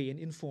formal way and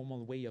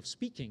informal way of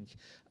speaking.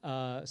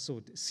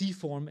 So C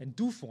form and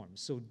do form.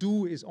 So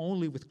do is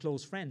only with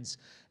close friends,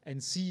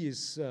 and C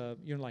is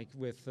like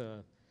with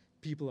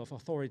people of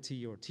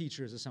authority or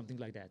teachers or something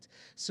like that.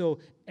 So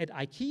at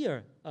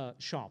IKEA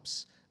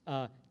shops,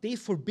 They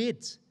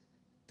forbid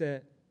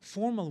the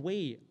formal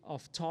way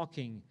of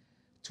talking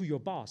to your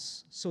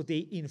boss. So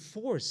they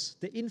enforce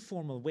the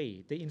informal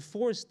way. They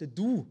enforce the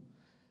do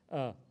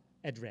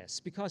address,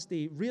 because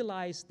they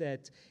realize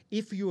that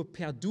if you're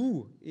per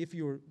du, if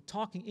you're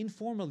talking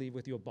informally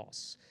with your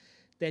boss,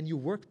 then you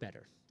work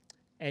better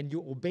and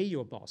you obey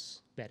your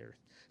boss better.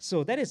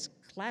 So that is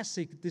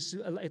classic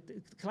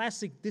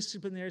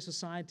disciplinary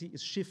society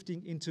is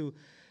shifting into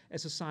a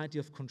society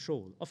of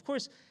control. Of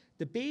course,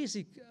 the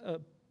basic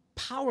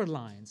power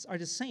lines are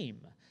the same.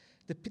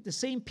 The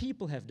same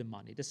people have the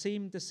money. The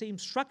same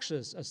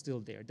structures are still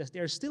there.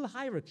 There are still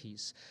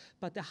hierarchies,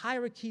 but the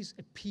hierarchies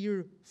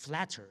appear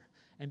flatter.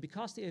 And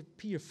because they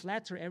appear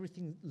flatter,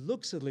 everything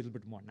looks a little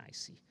bit more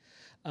nicey.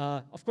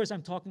 Of course,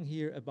 I'm talking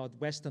here about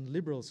Western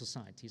liberal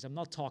societies. I'm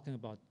not talking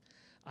about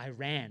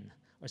Iran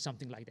or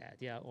something like that,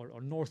 yeah,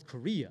 or North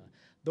Korea.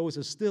 Those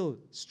are still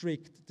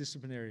strict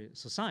disciplinary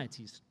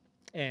societies.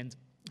 And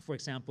for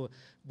example,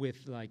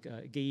 with like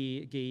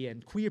gay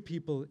and queer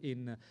people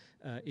in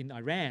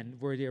Iran,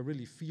 where they're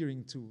really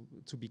fearing to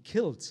be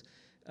killed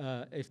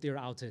if they're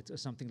outed or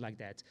something like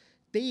that,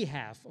 they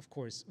have, of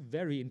course,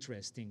 very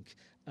interesting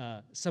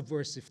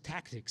subversive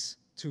tactics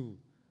to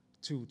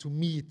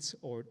meet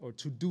or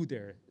to do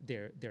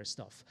their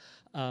stuff.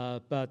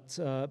 But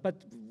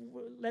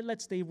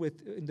let's stay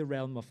in the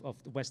realm of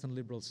the Western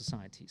liberal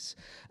societies.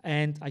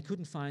 And I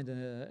couldn't find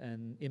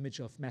an image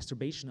of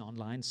masturbation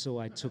online, so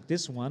I took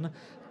this one.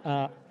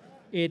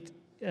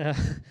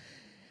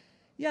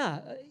 Yeah,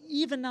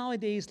 even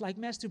nowadays, like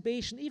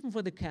masturbation, even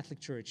for the Catholic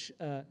Church,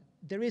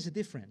 there is a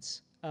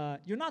difference.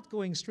 You're not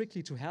going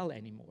strictly to hell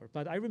anymore.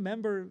 But I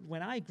remember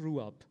when I grew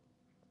up,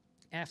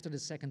 after the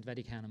Second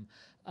Vaticanum,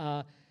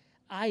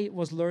 I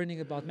was learning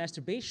about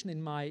masturbation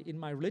in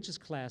my religious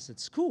class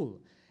at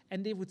school.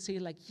 And they would say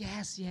like,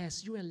 yes,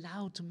 you're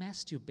allowed to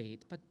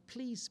masturbate, but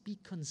please be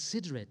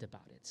considerate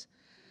about it.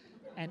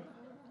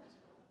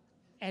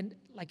 And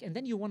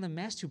then you want to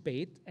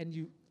masturbate,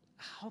 and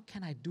how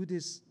can I do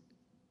this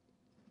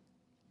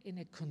in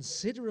a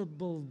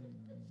considerable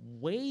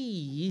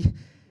way?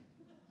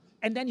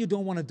 And then you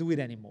don't want to do it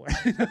anymore.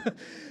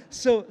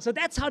 So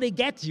that's how they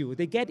get you.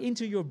 They get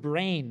into your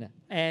brain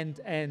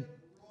and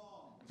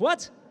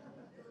what?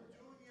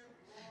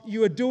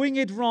 You are doing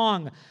it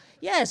wrong.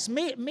 Yes,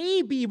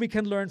 maybe we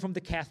can learn from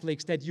the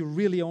Catholics that you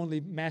really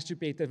only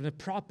masturbate in a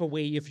proper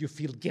way if you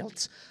feel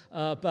guilt.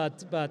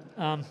 But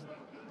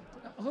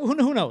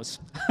who knows?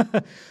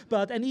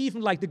 And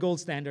even like the gold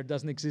standard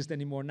doesn't exist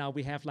anymore. Now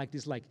we have like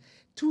this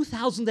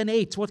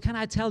 2008, what can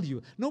I tell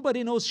you?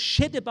 Nobody knows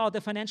shit about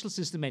the financial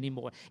system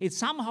anymore. It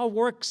somehow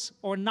works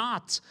or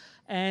not.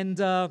 And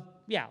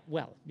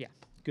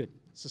good.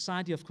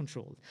 Society of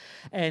control.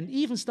 And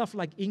even stuff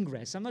like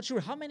Ingress. I'm not sure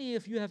how many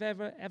of you have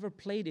ever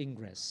played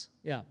Ingress.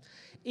 Yeah.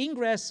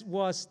 Ingress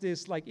was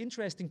this like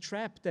interesting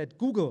trap that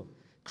Google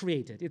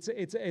created.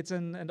 It's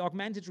an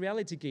augmented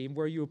reality game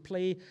where you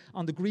play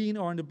on the green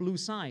or on the blue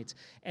side,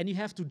 and you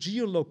have to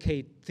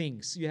geolocate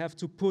things. You have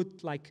to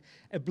put like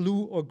a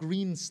blue or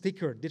green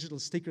sticker, digital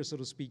sticker, so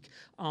to speak,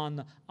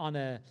 on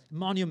a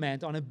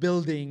monument, on a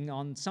building,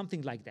 on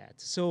something like that.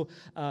 So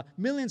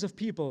millions of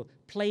people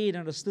played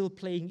and are still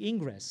playing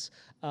Ingress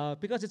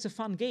because it's a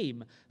fun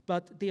game,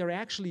 but they are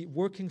actually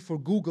working for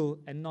Google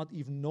and not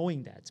even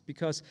knowing that,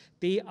 because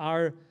they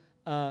are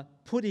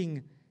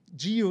putting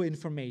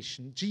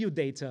geo-information,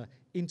 geodata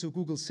into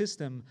Google's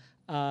system,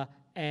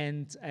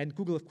 and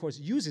Google, of course,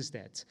 uses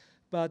that.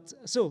 But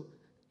so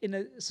in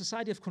a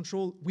society of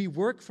control, we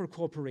work for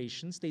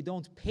corporations. They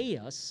don't pay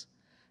us,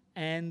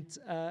 and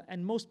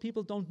most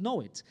people don't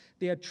know it.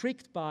 They are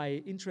tricked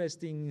by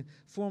interesting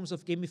forms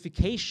of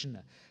gamification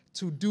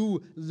to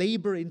do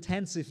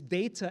labor-intensive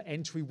data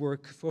entry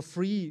work for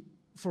free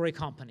for a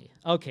company.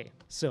 Okay,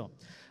 so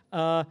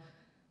blah,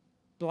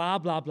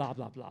 blah, blah,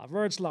 blah, blah.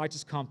 World's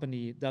largest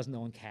company doesn't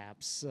own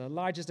cabs.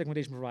 Largest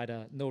accommodation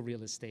provider, no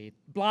real estate.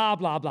 Blah,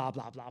 blah, blah,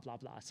 blah, blah, blah,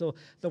 blah. So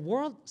the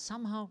world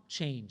somehow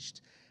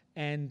changed.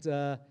 And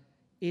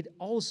it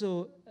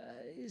also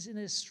is in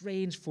a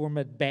strange form,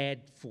 a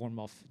bad form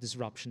of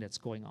disruption that's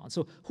going on.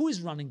 So who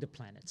is running the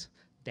planet?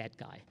 That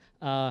guy.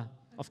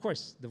 Of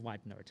course, the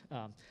white nerd.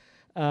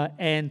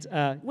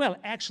 Well,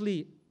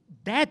 actually,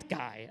 that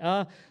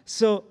guy.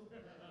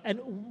 And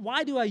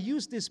why do I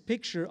use this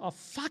picture of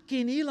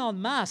fucking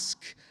Elon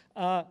Musk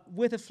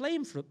with a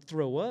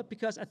flamethrower?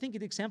 Because I think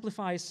it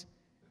exemplifies,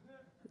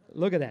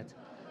 look at that.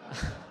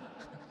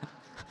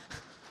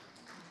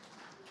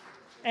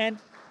 And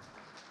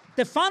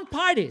the fun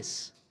part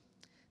is,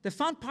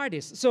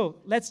 so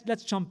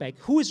let's jump back.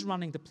 Who is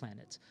running the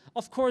planet?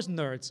 Of course,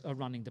 nerds are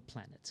running the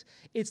planet.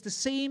 It's the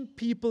same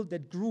people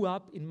that grew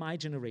up in my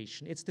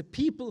generation. It's the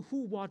people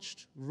who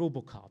watched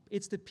RoboCop.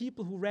 It's the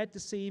people who read the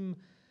same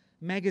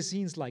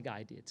magazines like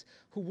I did,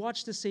 who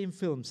watched the same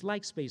films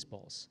like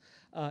Spaceballs,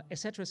 et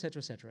cetera,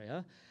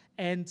 yeah?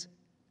 And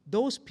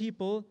those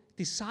people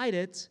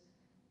decided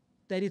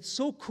that it's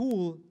so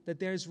cool that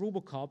there is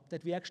RoboCop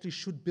that we actually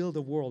should build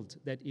a world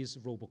that is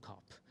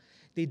RoboCop.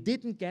 They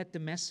didn't get the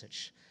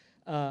message.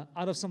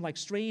 out of some like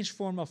strange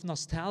form of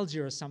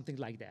nostalgia or something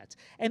like that.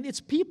 And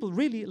it's people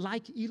really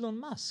like Elon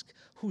Musk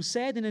who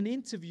said in an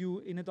interview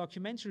in a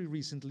documentary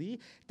recently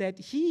that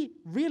he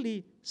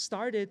really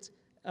started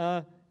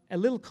a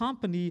little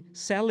company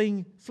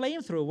selling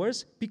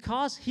flamethrowers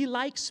because he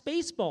likes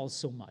Spaceballs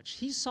so much.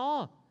 He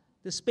saw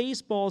the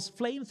Spaceballs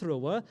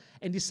flamethrower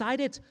and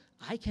decided,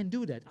 I can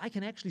do that. I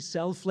can actually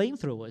sell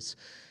flamethrowers.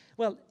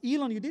 Well,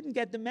 Elon, you didn't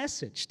get the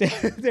message.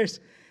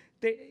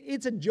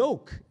 It's a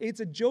joke.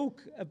 It's a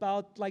joke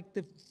about like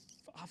the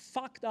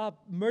fucked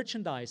up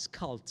merchandise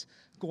cult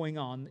going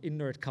on in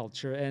nerd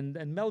culture. And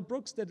Mel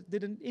Brooks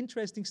did an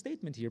interesting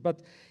statement here,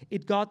 but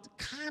it got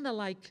kind of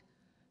like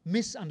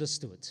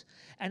misunderstood.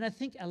 And I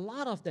think a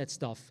lot of that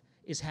stuff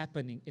is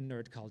happening in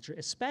nerd culture,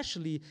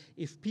 especially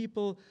if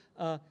people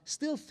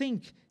still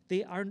think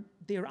they are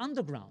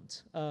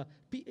underground.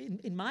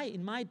 In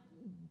my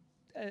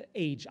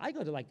age, I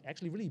got like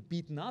actually really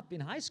beaten up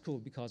in high school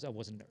because I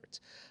was a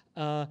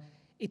nerd.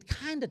 It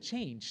kind of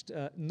changed.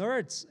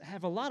 Nerds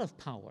have a lot of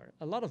power,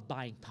 a lot of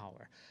buying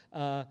power.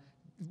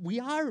 We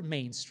are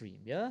mainstream,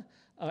 yeah?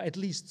 At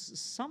least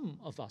some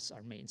of us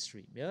are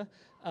mainstream, yeah?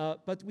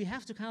 But we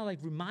have to kind of like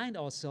remind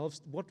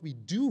ourselves what we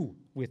do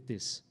with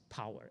this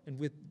power and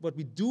with what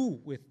we do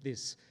with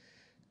this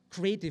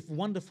creative,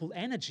 wonderful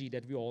energy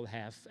that we all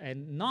have,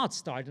 and not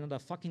start another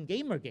fucking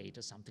Gamergate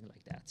or something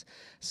like that.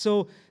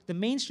 So the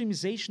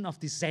mainstreamization of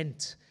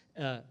dissent,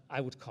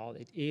 I would call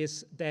it,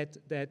 is that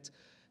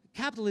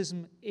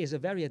capitalism is a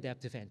very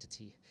adaptive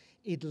entity.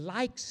 It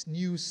likes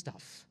new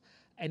stuff,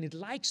 and it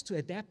likes to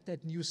adapt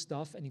that new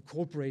stuff and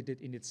incorporate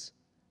it in its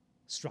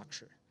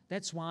structure.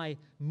 That's why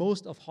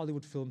most of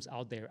Hollywood films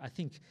out there, I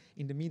think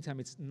in the meantime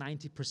it's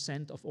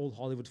 90% of all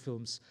Hollywood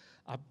films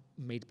are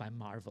made by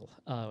Marvel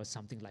or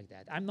something like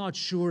that. I'm not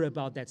sure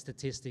about that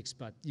statistics,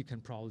 but you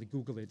can probably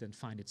Google it and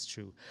find it's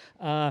true.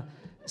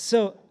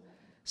 So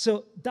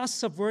does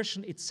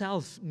Subversion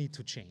itself need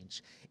to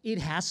change? It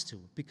has to,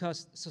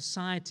 because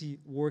society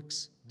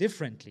works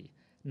differently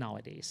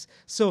nowadays.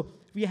 So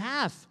we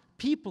have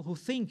people who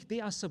think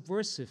they are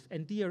subversive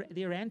and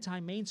they are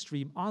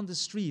anti-mainstream on the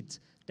street,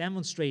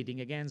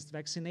 demonstrating against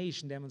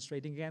vaccination,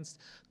 demonstrating against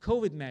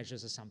COVID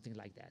measures or something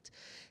like that.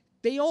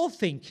 They all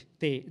think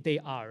they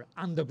are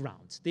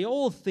underground. They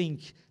all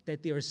think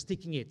that they are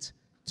sticking it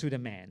to the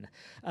man.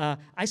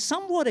 I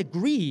somewhat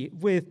agree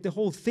with the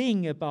whole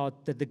thing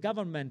about that the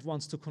government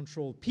wants to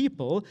control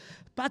people,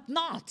 but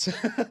not.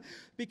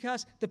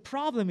 Because the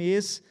problem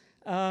is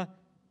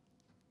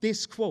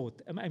this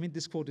quote. I mean,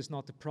 this quote is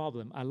not the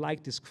problem. I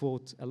like this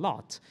quote a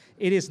lot.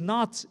 It is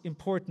not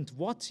important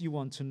what you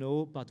want to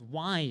know, but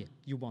why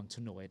you want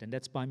to know it. And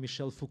that's by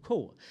Michel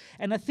Foucault.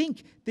 And I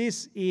think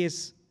this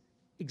is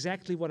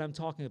exactly what I'm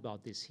talking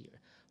about this here.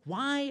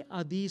 Why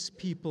are these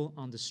people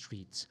on the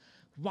streets?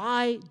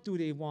 Why do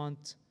they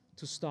want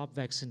to stop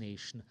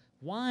vaccination?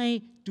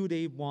 Why do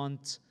they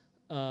want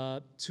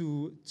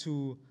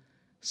to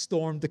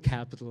storm the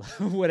Capitol,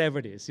 whatever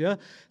it is, yeah?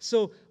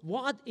 So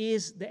what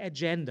is the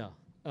agenda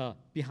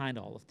behind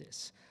all of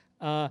this?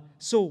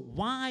 So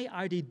why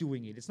are they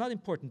doing it? It's not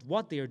important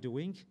what they are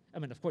doing. I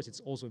mean, of course, it's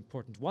also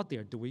important what they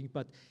are doing,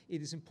 but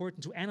it is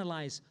important to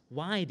analyze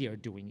why they are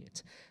doing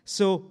it.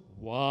 So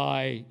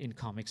why, in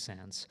Comic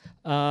Sans?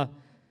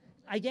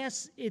 I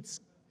guess it's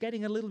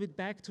getting a little bit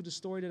back to the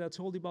story that I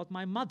told you about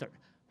my mother.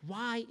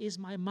 Why is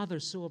my mother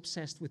so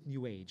obsessed with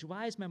New Age?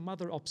 Why is my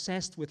mother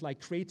obsessed with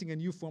like creating a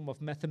new form of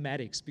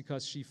mathematics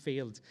because she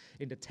failed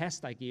in the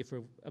test I gave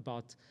her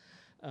about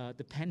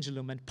the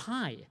pendulum and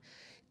pi?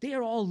 They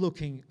are all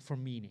looking for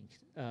meaning.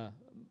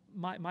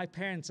 My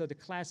parents are the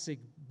classic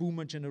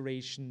boomer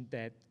generation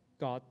that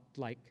got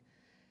like,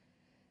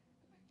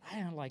 I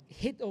don't know, like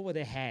hit over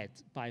the head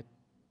by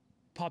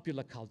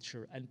popular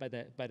culture and by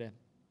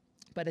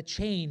the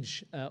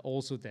change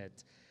also that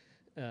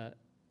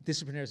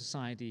disciplinary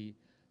society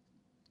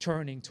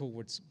turning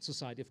towards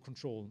society of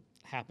control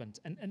happened,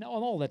 and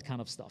all that kind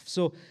of stuff.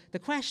 So the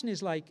question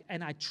is like,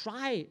 and I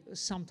try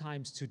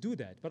sometimes to do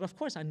that, but of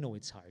course I know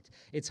it's hard.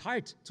 It's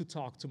hard to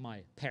talk to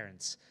my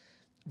parents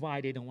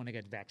why they don't want to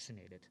get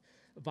vaccinated,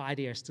 why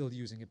they are still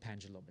using a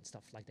pendulum and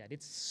stuff like that.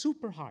 It's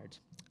super hard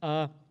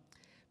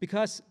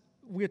because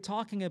we're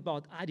talking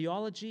about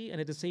ideology,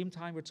 and at the same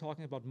time we're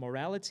talking about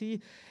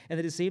morality, and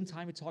at the same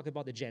time we talk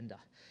about agenda.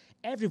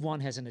 Everyone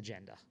has an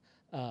agenda.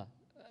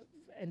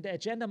 And the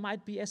agenda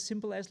might be as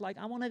simple as like,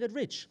 I want to get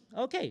rich.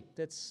 Okay,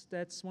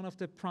 that's one of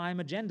the prime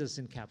agendas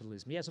in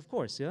capitalism. Yes, of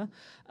course, yeah.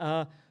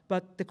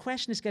 But the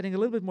question is getting a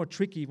little bit more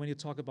tricky when you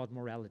talk about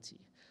morality.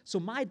 So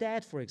my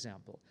dad, for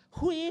example,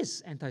 who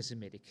is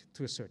anti-Semitic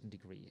to a certain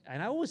degree,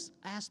 and I always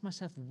asked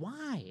myself,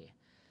 why?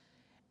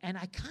 And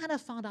I kind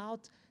of found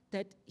out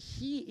that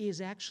he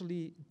is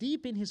actually,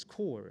 deep in his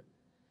core,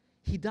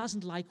 he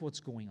doesn't like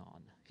what's going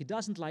on. He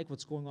doesn't like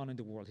what's going on in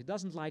the world. He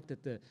doesn't like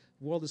that the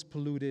world is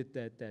polluted,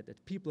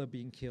 that people are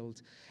being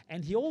killed.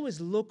 And he always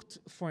looked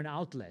for an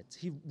outlet.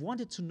 He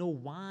wanted to know,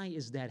 why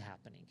is that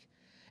happening?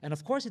 And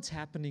of course it's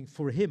happening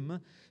for him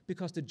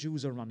because the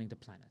Jews are running the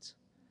planet.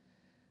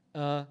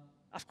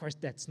 Of course,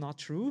 that's not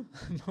true.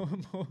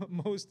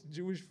 Most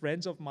Jewish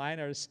friends of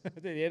mine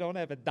they don't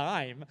have a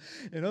dime,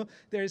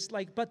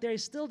 but there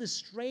is still this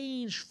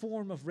strange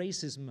form of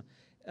racism,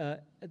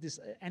 this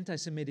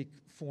anti-Semitic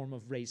form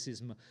of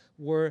racism,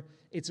 where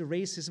it's a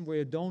racism where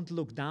you don't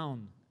look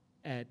down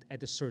at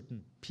a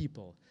certain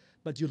people,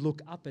 but you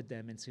look up at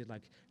them and say,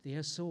 like, they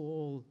are so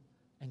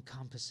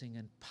all-encompassing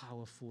and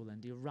powerful,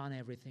 and they run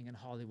everything in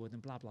Hollywood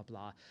and blah, blah,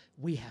 blah.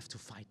 We have to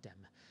fight them.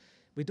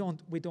 We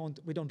don't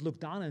look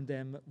down on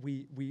them.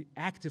 We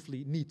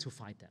actively need to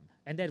fight them.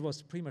 And that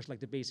was pretty much like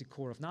the basic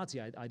core of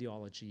Nazi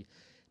ideology.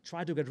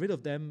 Try to get rid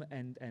of them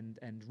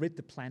and rid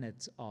the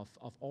planet of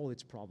all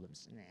its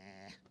problems.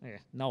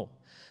 No.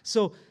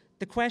 So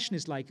the question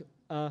is like,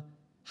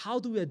 how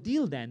do we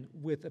deal then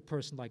with a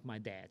person like my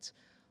dad,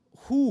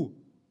 who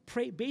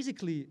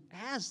basically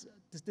has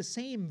the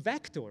same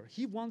vector?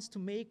 He wants to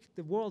make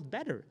the world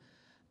better,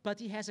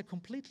 but he has a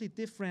completely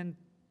different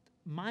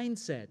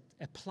mindset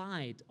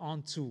applied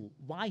onto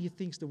why he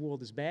thinks the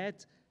world is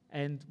bad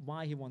and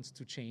why he wants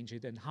to change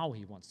it and how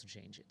he wants to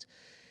change it.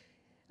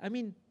 I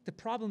mean, the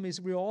problem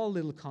is we're all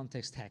little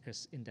context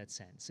hackers in that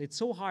sense. It's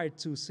so hard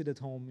to sit at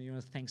home,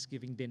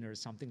 Thanksgiving dinner or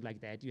something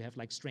like that. You have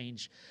like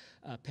strange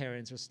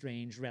parents or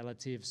strange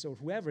relatives or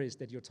whoever it is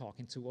that you're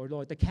talking to,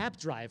 or the cab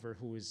driver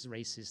who is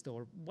racist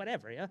or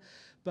whatever, yeah?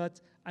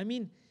 But I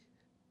mean,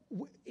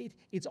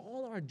 it's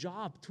all our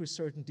job to a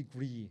certain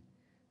degree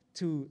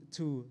to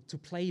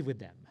play with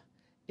them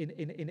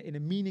in a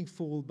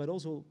meaningful but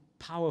also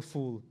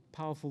powerful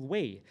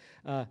way.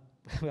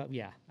 Well,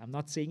 yeah, I'm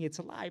not saying it's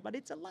a lie, but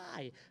it's a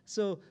lie.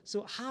 So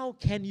how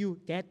can you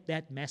get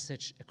that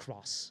message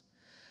across?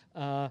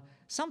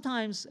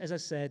 Sometimes, as I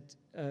said,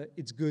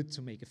 it's good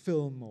to make a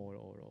film or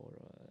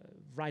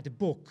write a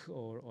book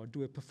or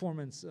do a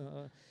performance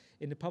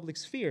in the public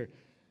sphere.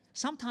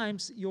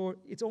 Sometimes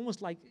it's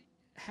almost like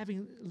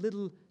having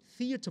little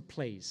theater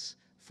plays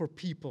for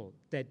people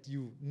that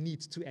you need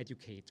to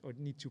educate or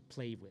need to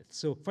play with.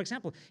 So, for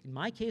example, in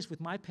my case with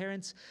my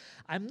parents,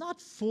 I'm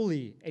not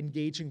fully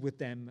engaging with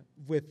them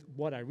with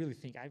what I really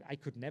think. I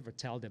could never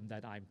tell them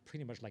that I'm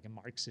pretty much like a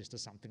Marxist or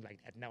something like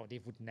that. No, they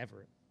would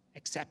never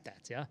accept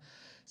that, yeah?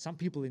 Some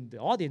people in the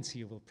audience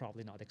here will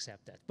probably not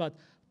accept that.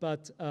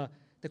 But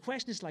the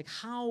question is like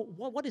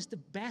what is the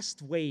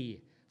best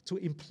way to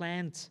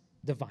implant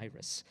the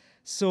virus?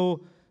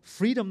 So,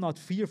 freedom, not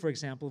fear, for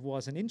example,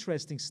 was an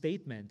interesting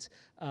statement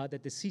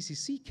that the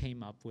CCC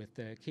came up with,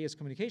 the Chaos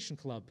Communication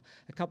Club,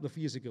 a couple of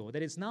years ago,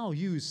 that is now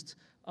used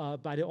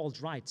by the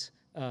alt-right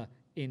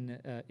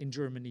in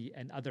Germany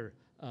and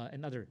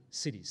other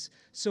cities.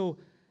 So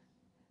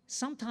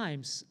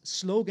sometimes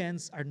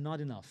slogans are not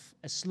enough.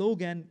 A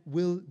slogan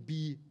will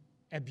be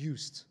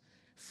abused.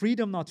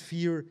 Freedom, not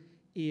fear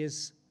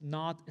is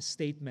not a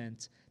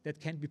statement that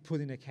can be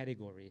put in a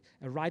category.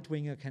 A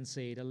right-winger can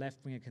say it, a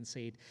left-winger can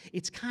say it.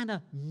 It's kind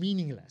of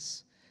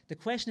meaningless. The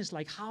question is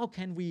like, how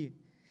can we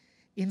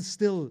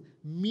instill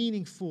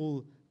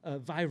meaningful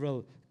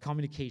viral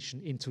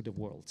communication into the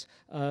world?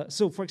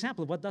 So, for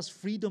example, what does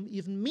freedom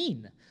even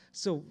mean?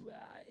 So,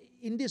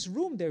 in this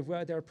room, there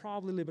are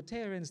probably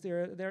libertarians,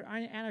 there are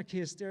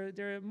anarchists,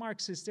 there are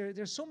Marxists, there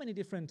are so many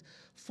different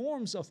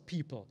forms of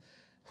people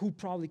who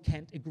probably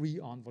can't agree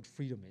on what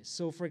freedom is.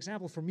 So, for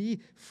example, for me,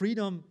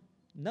 freedom,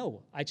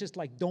 no, I just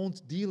like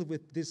don't deal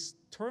with this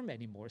term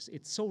anymore.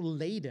 It's so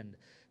laden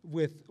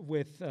with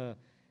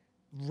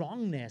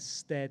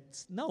wrongness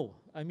that no.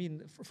 I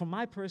mean, from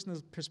my personal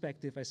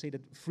perspective, I say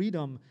that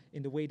freedom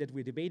in the way that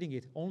we're debating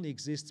it only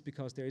exists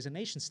because there is a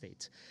nation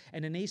state.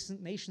 And a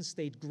nation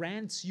state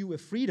grants you a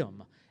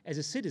freedom as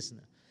a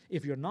citizen.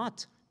 If you're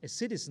not a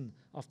citizen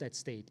of that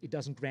state, it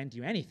doesn't grant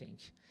you anything.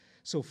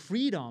 So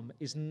freedom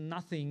is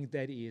nothing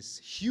that is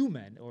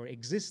human or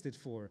existed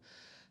for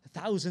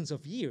thousands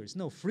of years.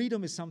 No,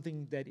 freedom is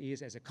something that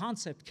is, as a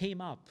concept, came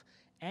up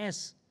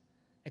as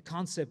a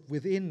concept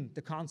within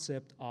the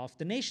concept of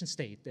the nation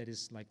state that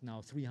is like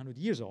now 300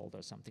 years old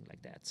or something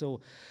like that.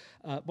 So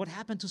what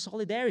happened to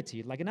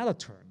solidarity, like another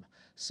term?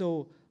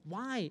 So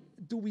why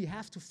do we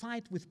have to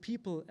fight with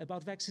people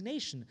about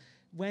vaccination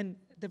when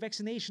the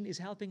vaccination is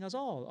helping us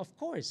all? Of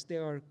course,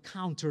 there are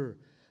counter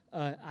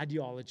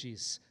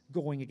ideologies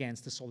going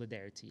against the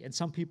solidarity. And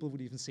some people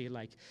would even say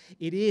like,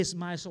 it is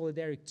my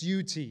solidaric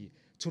duty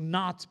to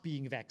not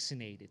being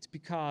vaccinated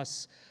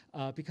because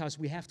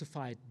we have to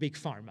fight Big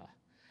Pharma.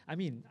 I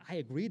mean, I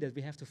agree that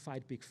we have to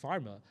fight Big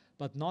Pharma,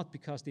 but not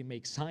because they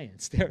make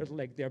science. There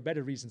are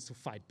better reasons to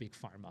fight Big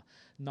Pharma,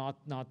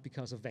 not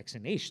because of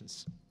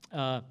vaccinations.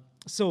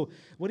 So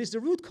what is the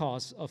root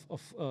cause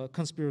of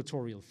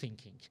conspiratorial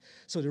thinking?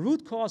 So the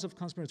root cause of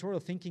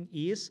conspiratorial thinking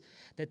is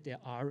that there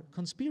are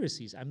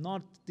conspiracies. I'm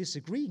not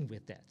disagreeing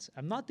with that.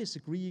 I'm not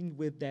disagreeing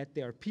with that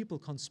there are people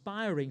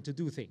conspiring to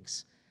do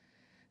things.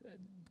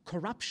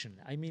 Corruption.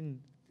 I mean,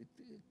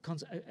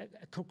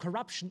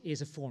 corruption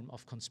is a form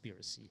of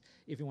conspiracy,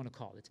 if you want to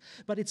call it.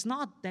 But it's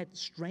not that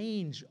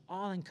strange,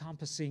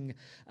 all-encompassing,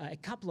 a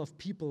couple of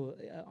people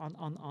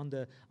on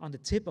the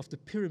tip of the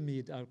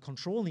pyramid are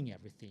controlling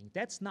everything.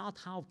 That's not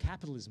how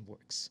capitalism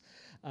works.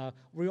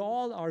 We're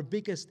all our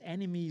biggest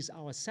enemies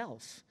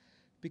ourselves,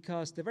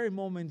 because the very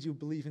moment you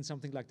believe in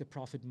something like the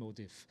profit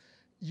motive,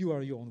 you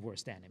are your own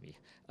worst enemy.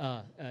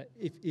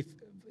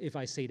 If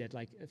I say that,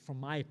 like, from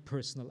my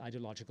personal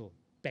ideological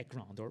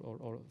background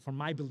or from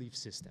my belief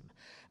system.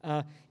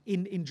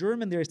 In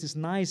German, there is this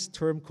nice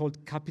term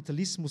called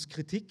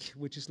Kapitalismuskritik,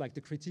 which is like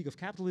the critique of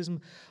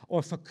capitalism,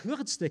 or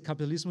verkürzte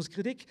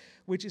Kapitalismuskritik,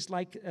 which is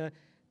like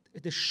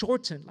the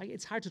shortened, like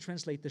it's hard to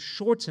translate, the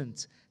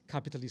shortened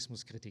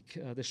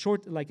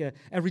Kapitalismuskritik, like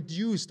a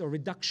reduced or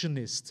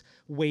reductionist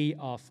way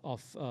of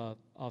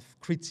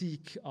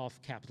critique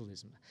of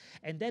capitalism.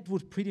 And that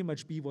would pretty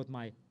much be what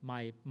my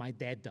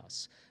dad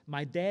does.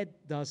 My dad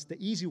does the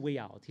easy way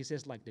out. He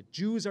says, like, the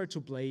Jews are to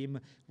blame.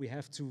 We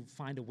have to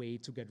find a way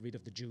to get rid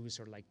of the Jews,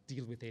 or like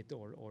deal with it,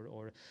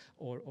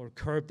 or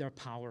curb their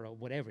power, or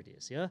whatever it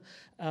is. Yeah.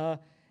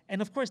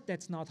 And of course,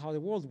 that's not how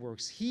the world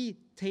works. He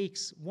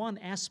takes one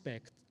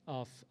aspect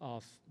of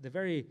the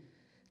very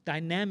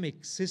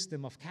dynamic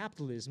system of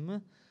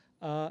capitalism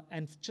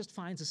and just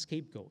finds a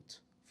scapegoat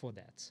for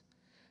that.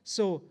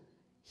 So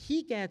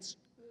he gets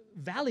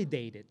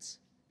validated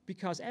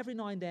because every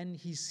now and then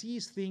he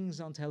sees things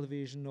on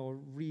television or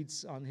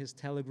reads on his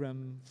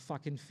Telegram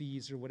fucking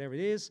feeds or whatever it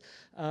is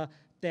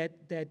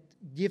that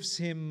gives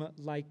him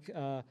like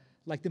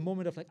the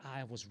moment of like,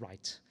 I was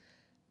right.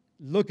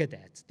 Look at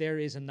that. There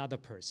is another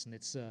person.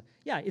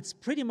 It's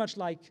pretty much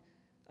like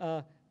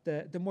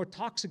the more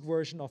toxic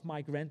version of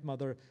my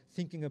grandmother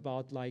thinking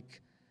about,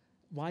 like,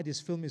 why this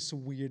film is so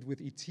weird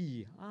with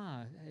E.T.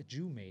 A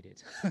Jew made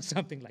it,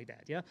 something like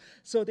that. Yeah.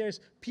 So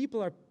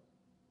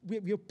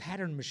we're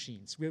pattern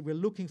machines. We're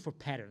looking for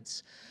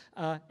patterns,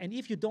 and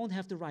if you don't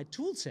have the right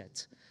tool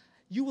set,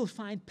 you will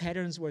find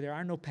patterns where there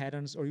are no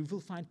patterns, or you will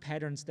find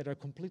patterns that are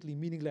completely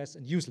meaningless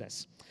and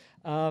useless.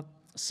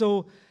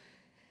 So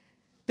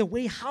the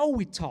way how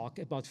we talk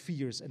about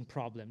fears and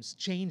problems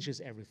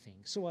changes everything.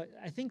 So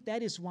I think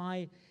that is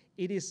why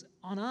it is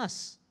on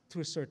us to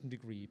a certain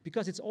degree,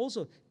 because it's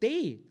also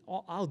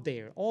out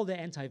there, all the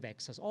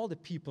anti-vaxxers, all the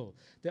people,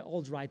 the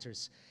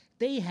alt-righters,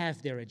 they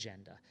have their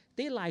agenda.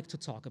 They like to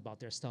talk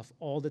about their stuff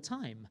all the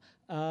time.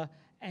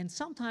 And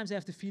sometimes I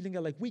have the feeling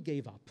like we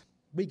gave up.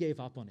 We gave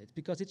up on it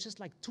because it's just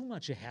like too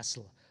much a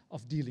hassle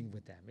of dealing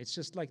with them. It's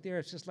just like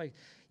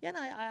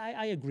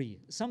I agree.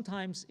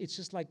 Sometimes it's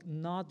just like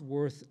not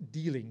worth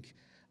dealing,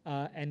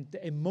 and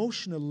the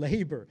emotional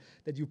labor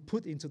that you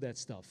put into that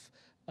stuff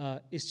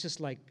is just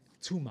like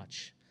too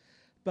much.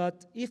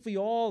 But if we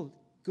all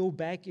go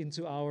back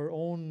into our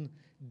own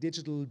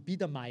digital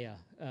Biedermeier,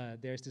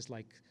 there's this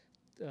like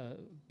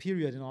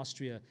period in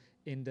Austria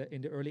in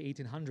the early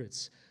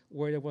 1800s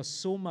where there was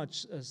so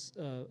much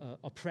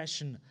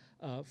oppression,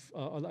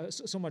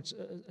 so much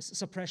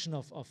suppression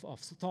of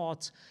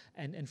thought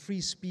and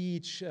free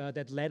speech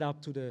that led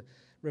up to the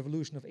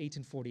revolution of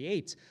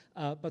 1848.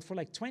 But for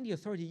like 20 or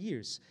 30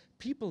 years,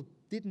 people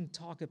didn't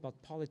talk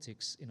about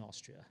politics in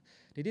Austria.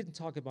 They didn't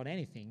talk about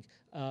anything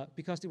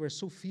because they were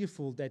so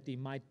fearful that they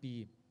might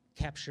be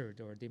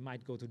captured or they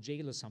might go to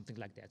jail or something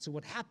like that. So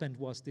what happened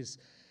was this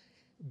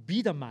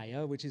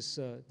Biedermeier, which is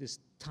this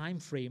time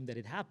frame that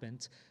it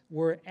happened,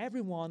 where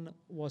everyone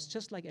was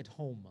just like at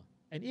home.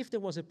 And if there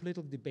was a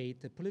political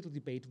debate, the political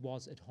debate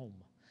was at home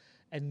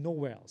and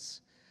nowhere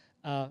else.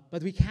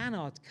 But we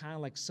cannot kind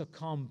of like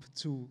succumb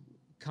to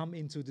come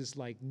into this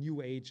like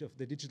new age of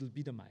the digital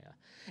Biedermeier.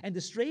 And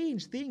the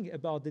strange thing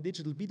about the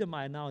digital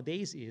Biedermeier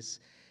nowadays is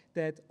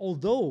that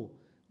although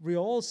we're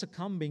all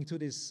succumbing to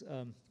this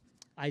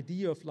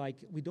idea of like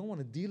we don't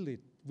want to deal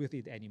with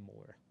it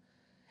anymore,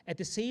 at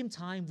the same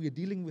time we're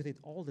dealing with it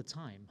all the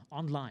time,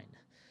 online,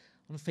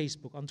 on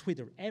Facebook, on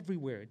Twitter,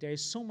 everywhere. There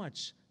is so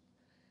much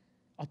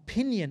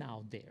opinion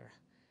out there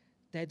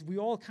that we're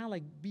all kind of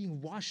like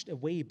being washed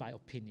away by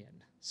opinion.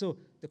 So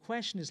the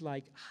question is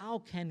like, how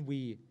can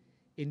we,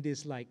 in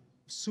this like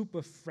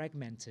super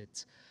fragmented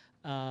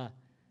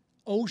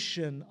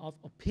ocean of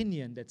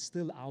opinion that's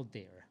still out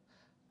there,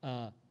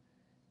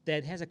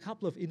 that has a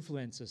couple of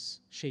influences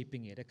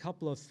shaping it, a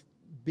couple of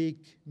big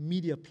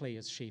media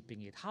players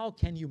shaping it, how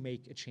can you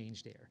make a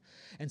change there?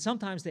 And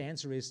sometimes the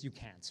answer is you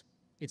can't.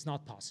 It's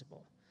not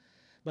possible.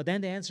 But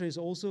then the answer is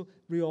also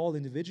we're all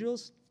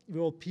individuals.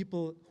 We're all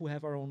people who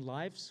have our own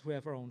lives, who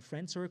have our own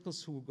friend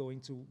circles, who are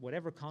going to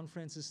whatever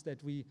conferences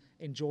that we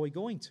enjoy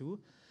going to.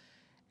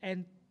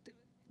 And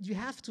you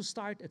have to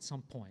start at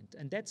some point.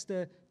 And that's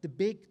the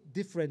big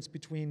difference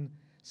between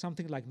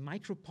something like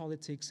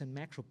micropolitics and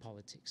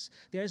macropolitics.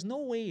 There's no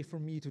way for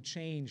me to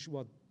change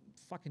what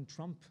fucking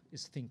Trump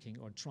is thinking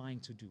or trying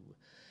to do.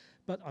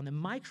 But on a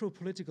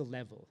micro-political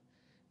level,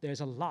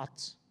 there's a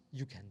lot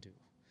you can do.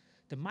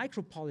 The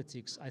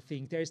micropolitics, I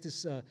think, there's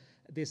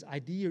this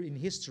idea in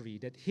history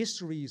that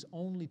history is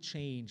only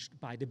changed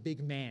by the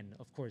big man,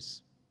 of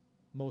course,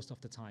 most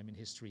of the time in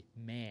history,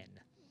 man.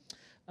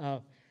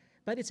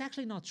 But it's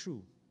actually not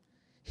true.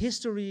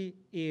 history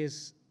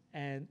is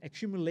an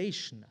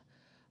accumulation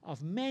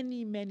of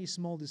many, many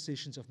small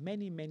decisions of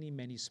many, many,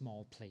 many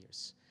small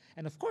players.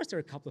 And of course, there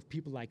are a couple of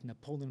people like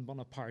Napoleon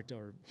Bonaparte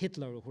or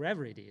Hitler or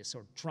whoever it is,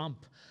 or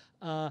Trump,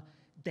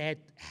 that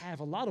have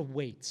a lot of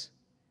weight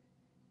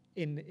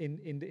in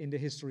the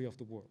history of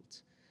the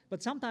world.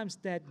 But sometimes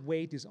that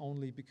weight is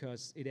only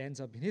because it ends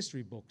up in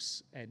history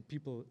books and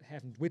people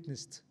haven't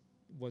witnessed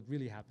what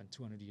really happened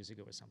 200 years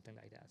ago or something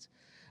like that.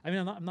 I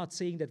mean, I'm not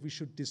saying that we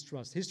should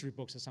distrust history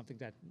books or something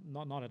that,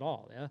 not at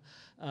all.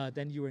 Yeah?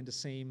 Then you're in the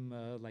same,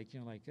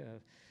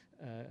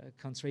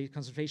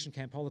 concentration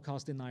camp,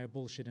 Holocaust denier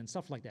bullshit and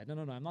stuff like that.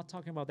 No, I'm not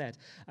talking about that.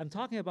 I'm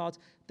talking about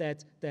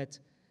that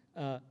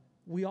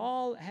we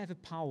all have a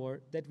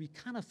power that we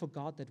kind of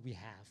forgot that we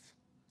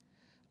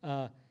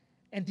have.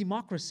 And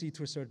democracy,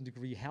 to a certain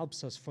degree,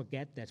 helps us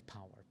forget that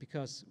power,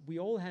 because we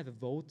all have a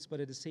vote, but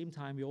at the same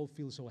time, we all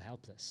feel so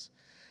helpless.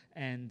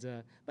 And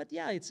but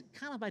yeah, it's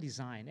kind of by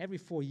design. Every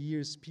 4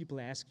 years, people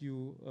ask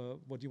you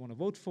what you want to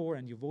vote for,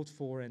 and you vote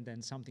for, and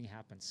then something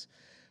happens.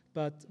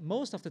 But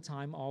most of the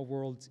time, our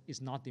world is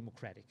not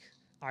democratic.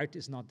 Art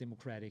is not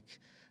democratic.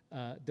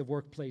 The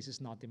workplace is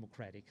not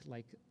democratic.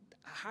 Like,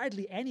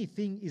 hardly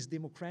anything is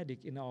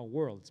democratic in our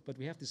world, but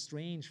we have this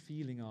strange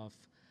feeling of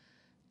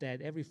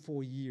that every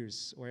 4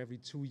 years or every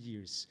 2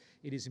 years,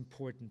 it is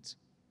important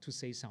to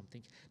say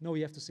something. No,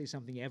 you have to say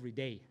something every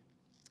day.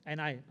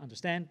 And I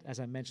understand, as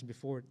I mentioned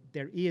before,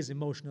 there is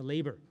emotional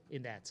labor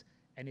in that,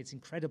 and it's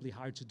incredibly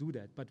hard to do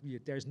that. But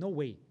there's no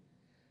way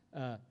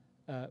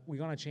we're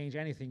gonna change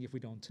anything if we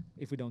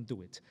don't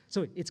do it.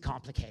 So it's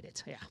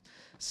complicated, yeah.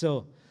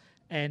 So,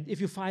 and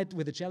if you fight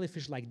with a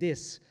jellyfish like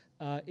this,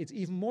 it's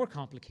even more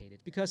complicated,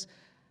 because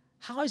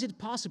how is it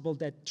possible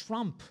that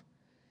Trump,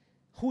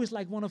 who is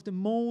like one of the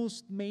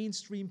most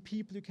mainstream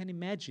people you can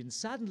imagine,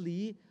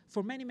 suddenly,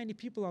 for many, many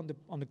people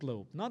on the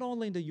globe, not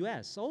only in the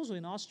US, also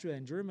in Austria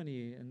and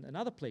Germany and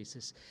other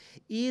places,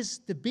 is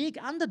the big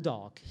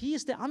underdog. He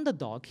is the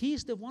underdog. He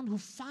is the one who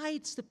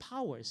fights the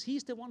powers.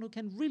 He's the one who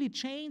can really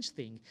change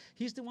things.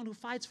 He's the one who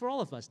fights for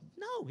all of us.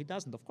 No, he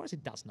doesn't. Of course he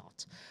does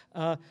not.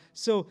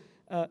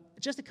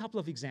 Just a couple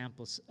of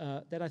examples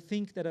that I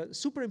think that are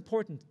super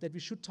important that we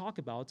should talk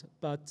about,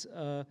 but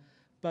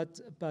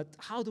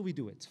how do we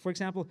do it? For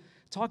example,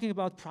 talking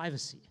about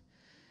privacy.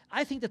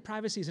 I think that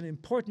privacy is an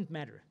important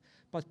matter,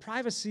 but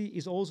privacy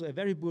is also a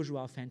very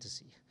bourgeois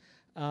fantasy.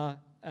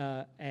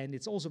 And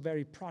it's also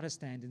very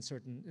Protestant in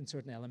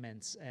certain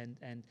elements.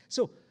 And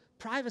so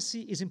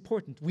privacy is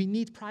important. We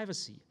need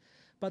privacy.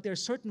 But there are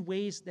certain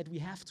ways that we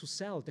have to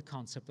sell the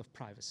concept of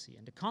privacy.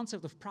 And the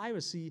concept of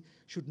privacy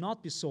should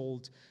not be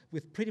sold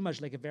with pretty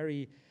much like a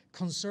very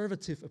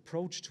conservative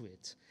approach to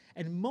it.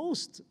 And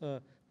most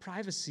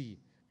privacy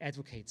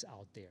advocates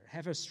out there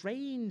have a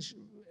strange,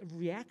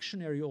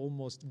 reactionary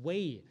almost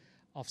way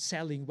of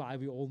selling why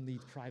we all need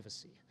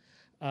privacy.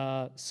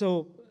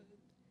 So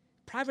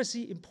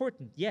privacy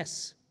important,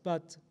 yes,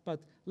 but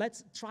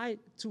let's try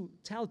to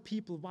tell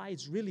people why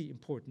it's really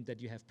important that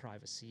you have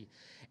privacy,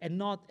 and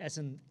not as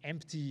an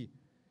empty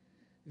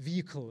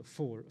vehicle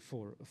for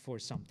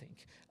something.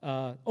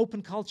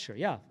 Open culture,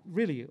 yeah,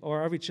 really,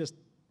 or are we just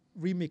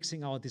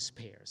remixing our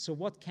despair? So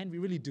what can we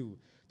really do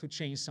to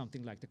change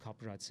something like the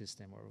copyright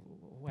system, or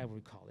whatever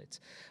we call it?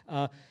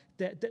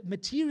 The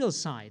material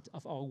side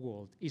of our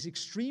world is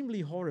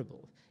extremely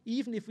horrible.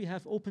 Even if we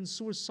have open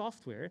source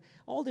software,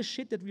 all the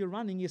shit that we are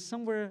running is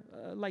somewhere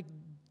like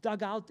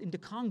dug out in the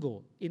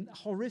Congo in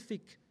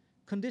horrific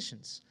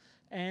conditions.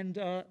 And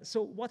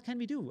so what can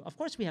we do? Of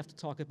course, we have to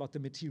talk about the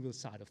material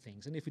side of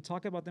things. And if we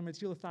talk about the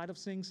material side of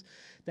things,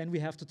 then we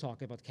have to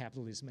talk about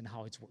capitalism and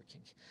how it's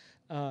working.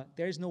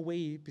 There is no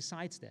way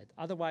besides that.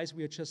 Otherwise,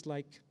 we are just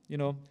like,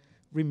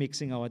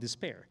 remixing our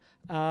despair.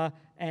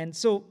 And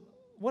so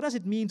what does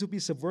it mean to be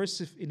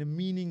subversive in a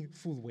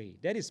meaningful way?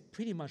 That is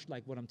pretty much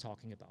like what I'm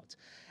talking about.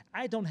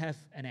 I don't have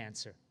an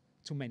answer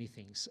to many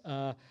things.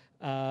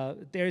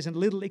 There is a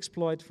little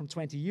exploit from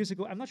 20 years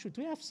ago. I'm not sure,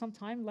 do we have some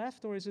time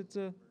left, or is it,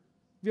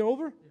 we're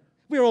over? Yeah.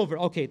 We're over,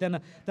 okay,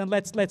 then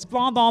let's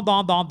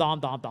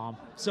bomb.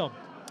 So,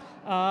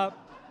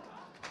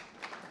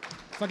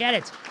 forget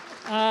it.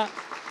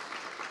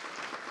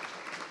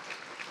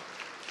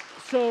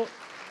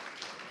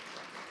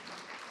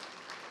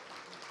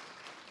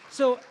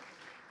 So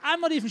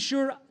I'm not even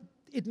sure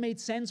it made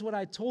sense what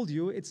I told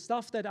you. It's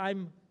stuff that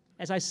I'm,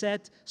 as I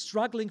said,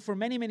 struggling for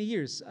many, many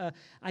years.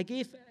 I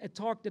gave a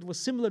talk that was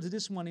similar to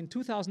this one in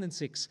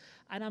 2006,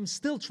 and I'm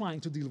still trying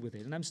to deal with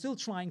it, and I'm still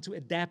trying to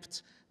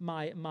adapt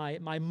my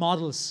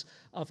models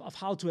of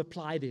how to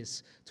apply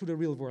this to the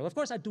real world. Of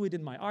course, I do it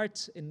in my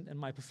art, in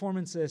my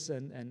performances,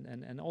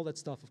 and all that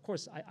stuff. Of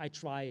course, I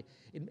try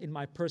in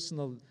my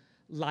personal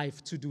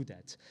life to do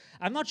that.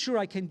 I'm not sure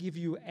I can give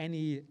you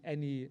any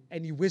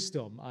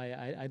wisdom.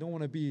 I don't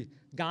want to be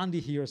Gandhi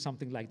here or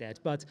something like that.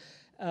 But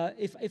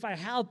if I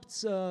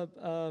helped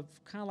kind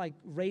of like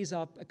raise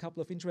up a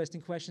couple of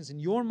interesting questions in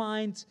your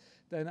mind,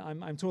 then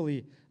I'm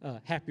totally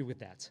happy with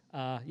that.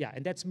 Yeah,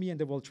 and that's me and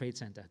the World Trade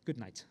Center. Good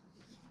night.